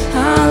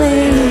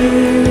 Hallelujah.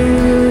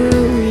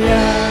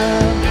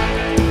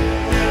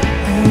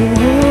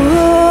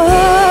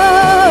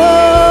 Oh,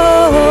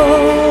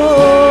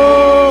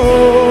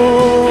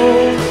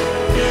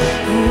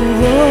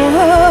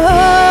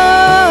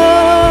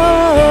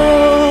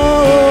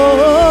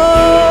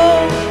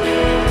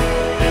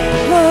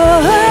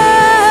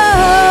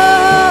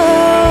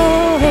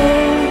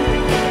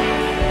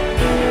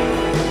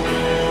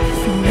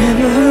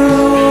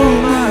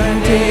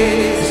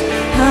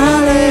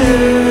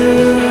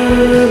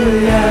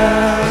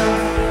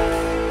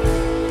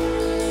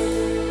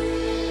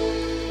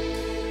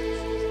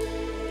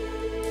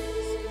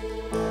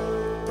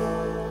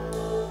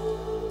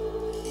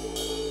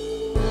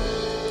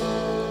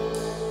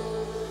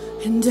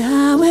 And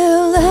I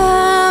will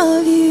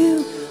love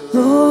you,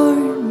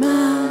 Lord,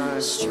 my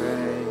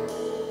strength.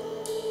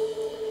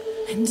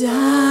 And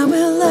I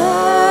will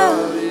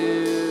love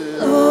you,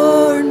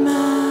 Lord,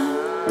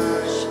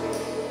 my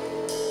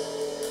strength.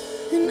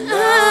 And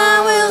I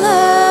will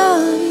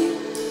love you,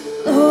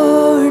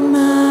 Lord,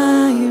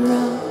 my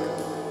rock.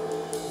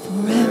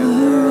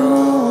 Forever,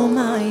 all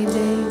my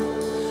days,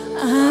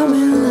 I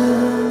will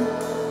love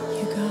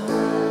you,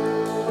 God.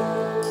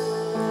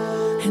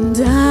 And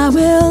I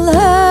will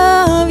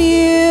love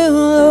you,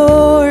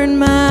 Lord,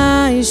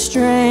 my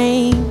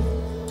strength.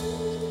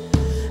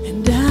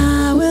 And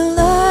I will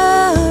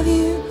love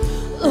you,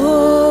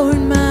 Lord,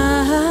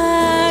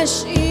 my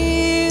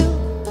shield.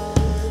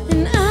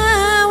 And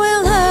I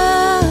will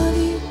love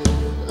you,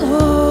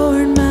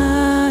 Lord,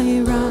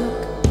 my rock.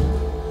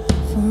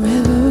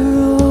 Forever,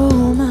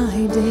 all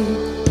my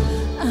days,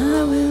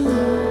 I will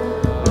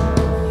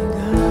love you,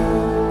 God.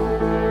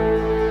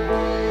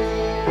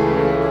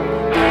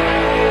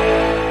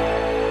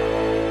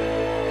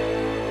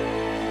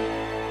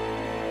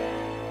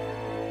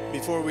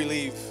 Before we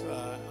leave,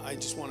 I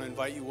just want to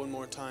invite you one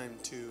more time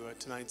to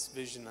tonight's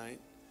Vision Night.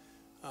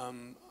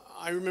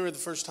 I remember the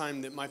first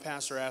time that my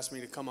pastor asked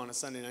me to come on a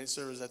Sunday night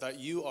service. I thought,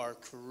 you are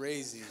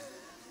crazy.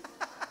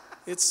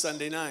 It's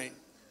Sunday night.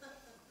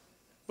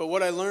 But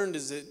what I learned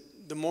is that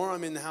the more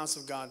I'm in the house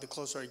of God, the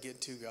closer I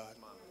get to God.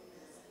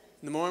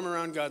 And the more I'm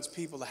around God's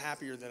people, the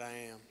happier that I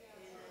am.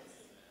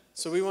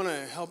 So we want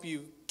to help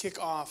you kick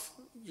off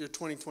your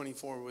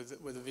 2024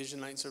 with a Vision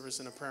Night service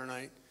and a prayer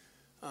night.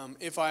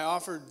 If I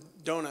offered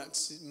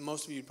donuts,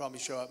 most of you would probably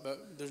show up,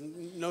 but there's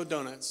no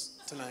donuts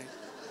tonight.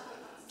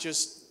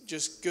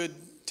 Just good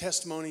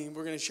testimony.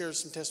 We're going to share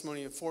some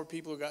testimony of 4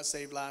 people who got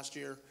saved last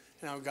year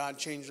and how God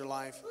changed their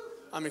life.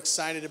 I'm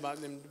excited about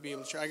them to be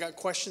able to share. I got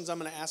questions I'm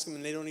going to ask them,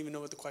 and they don't even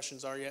know what the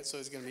questions are yet, so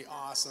it's going to be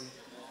awesome.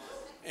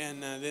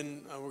 And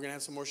then we're going to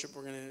have some worship.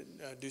 We're going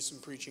to do some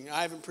preaching.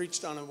 I haven't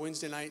preached on a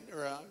Wednesday night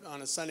or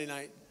on a Sunday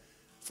night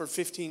for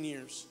 15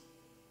 years.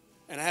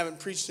 And I haven't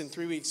preached in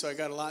 3 weeks, so I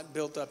got a lot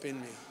built up in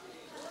me.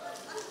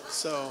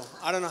 So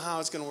I don't know how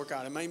it's going to work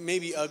out. It may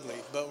be ugly,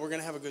 but we're going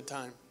to have a good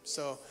time.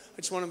 So I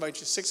just want to invite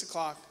you, 6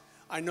 o'clock.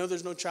 I know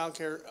there's no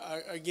childcare.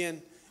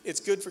 Again, it's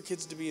good for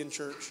kids to be in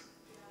church.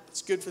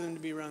 It's good for them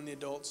to be around the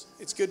adults.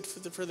 It's good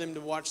for them to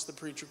watch the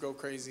preacher go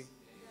crazy.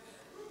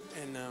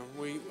 And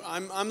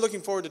I'm looking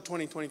forward to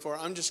 2024.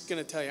 I'm just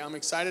going to tell you, I'm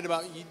excited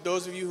about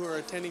those of you who are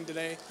attending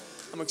today.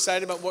 I'm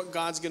excited about what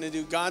God's going to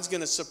do. God's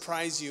going to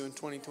surprise you in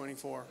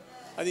 2024.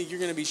 I think you're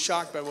going to be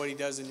shocked by what he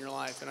does in your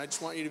life. And I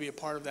just want you to be a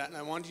part of that. And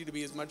I want you to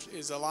be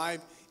as alive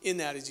in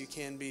that as you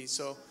can be.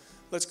 So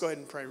let's go ahead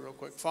and pray real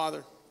quick.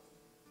 Father,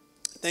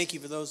 thank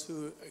you for those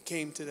who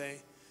came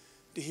today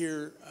to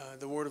hear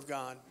the word of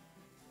God.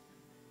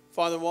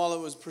 Father, while it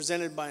was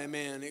presented by a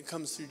man, it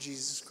comes through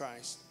Jesus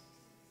Christ.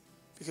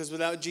 Because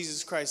without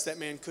Jesus Christ, that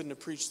man couldn't have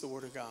preached the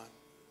word of God.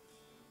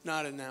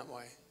 Not in that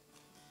way.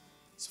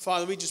 So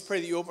Father, we just pray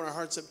that you open our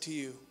hearts up to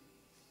you.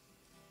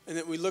 And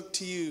that we look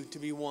to you to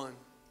be one.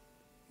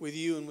 With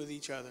you and with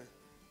each other.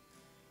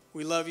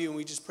 We love you, and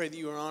we just pray that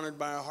you are honored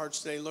by our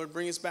hearts today. Lord,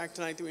 bring us back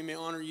tonight that we may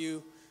honor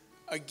you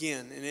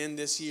again and end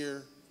this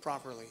year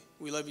properly.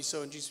 We love you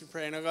so. In Jesus we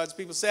pray. And all God's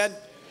people said,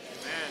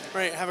 amen. All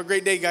right, have a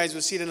great day, guys.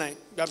 We'll see you tonight.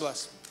 God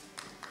bless.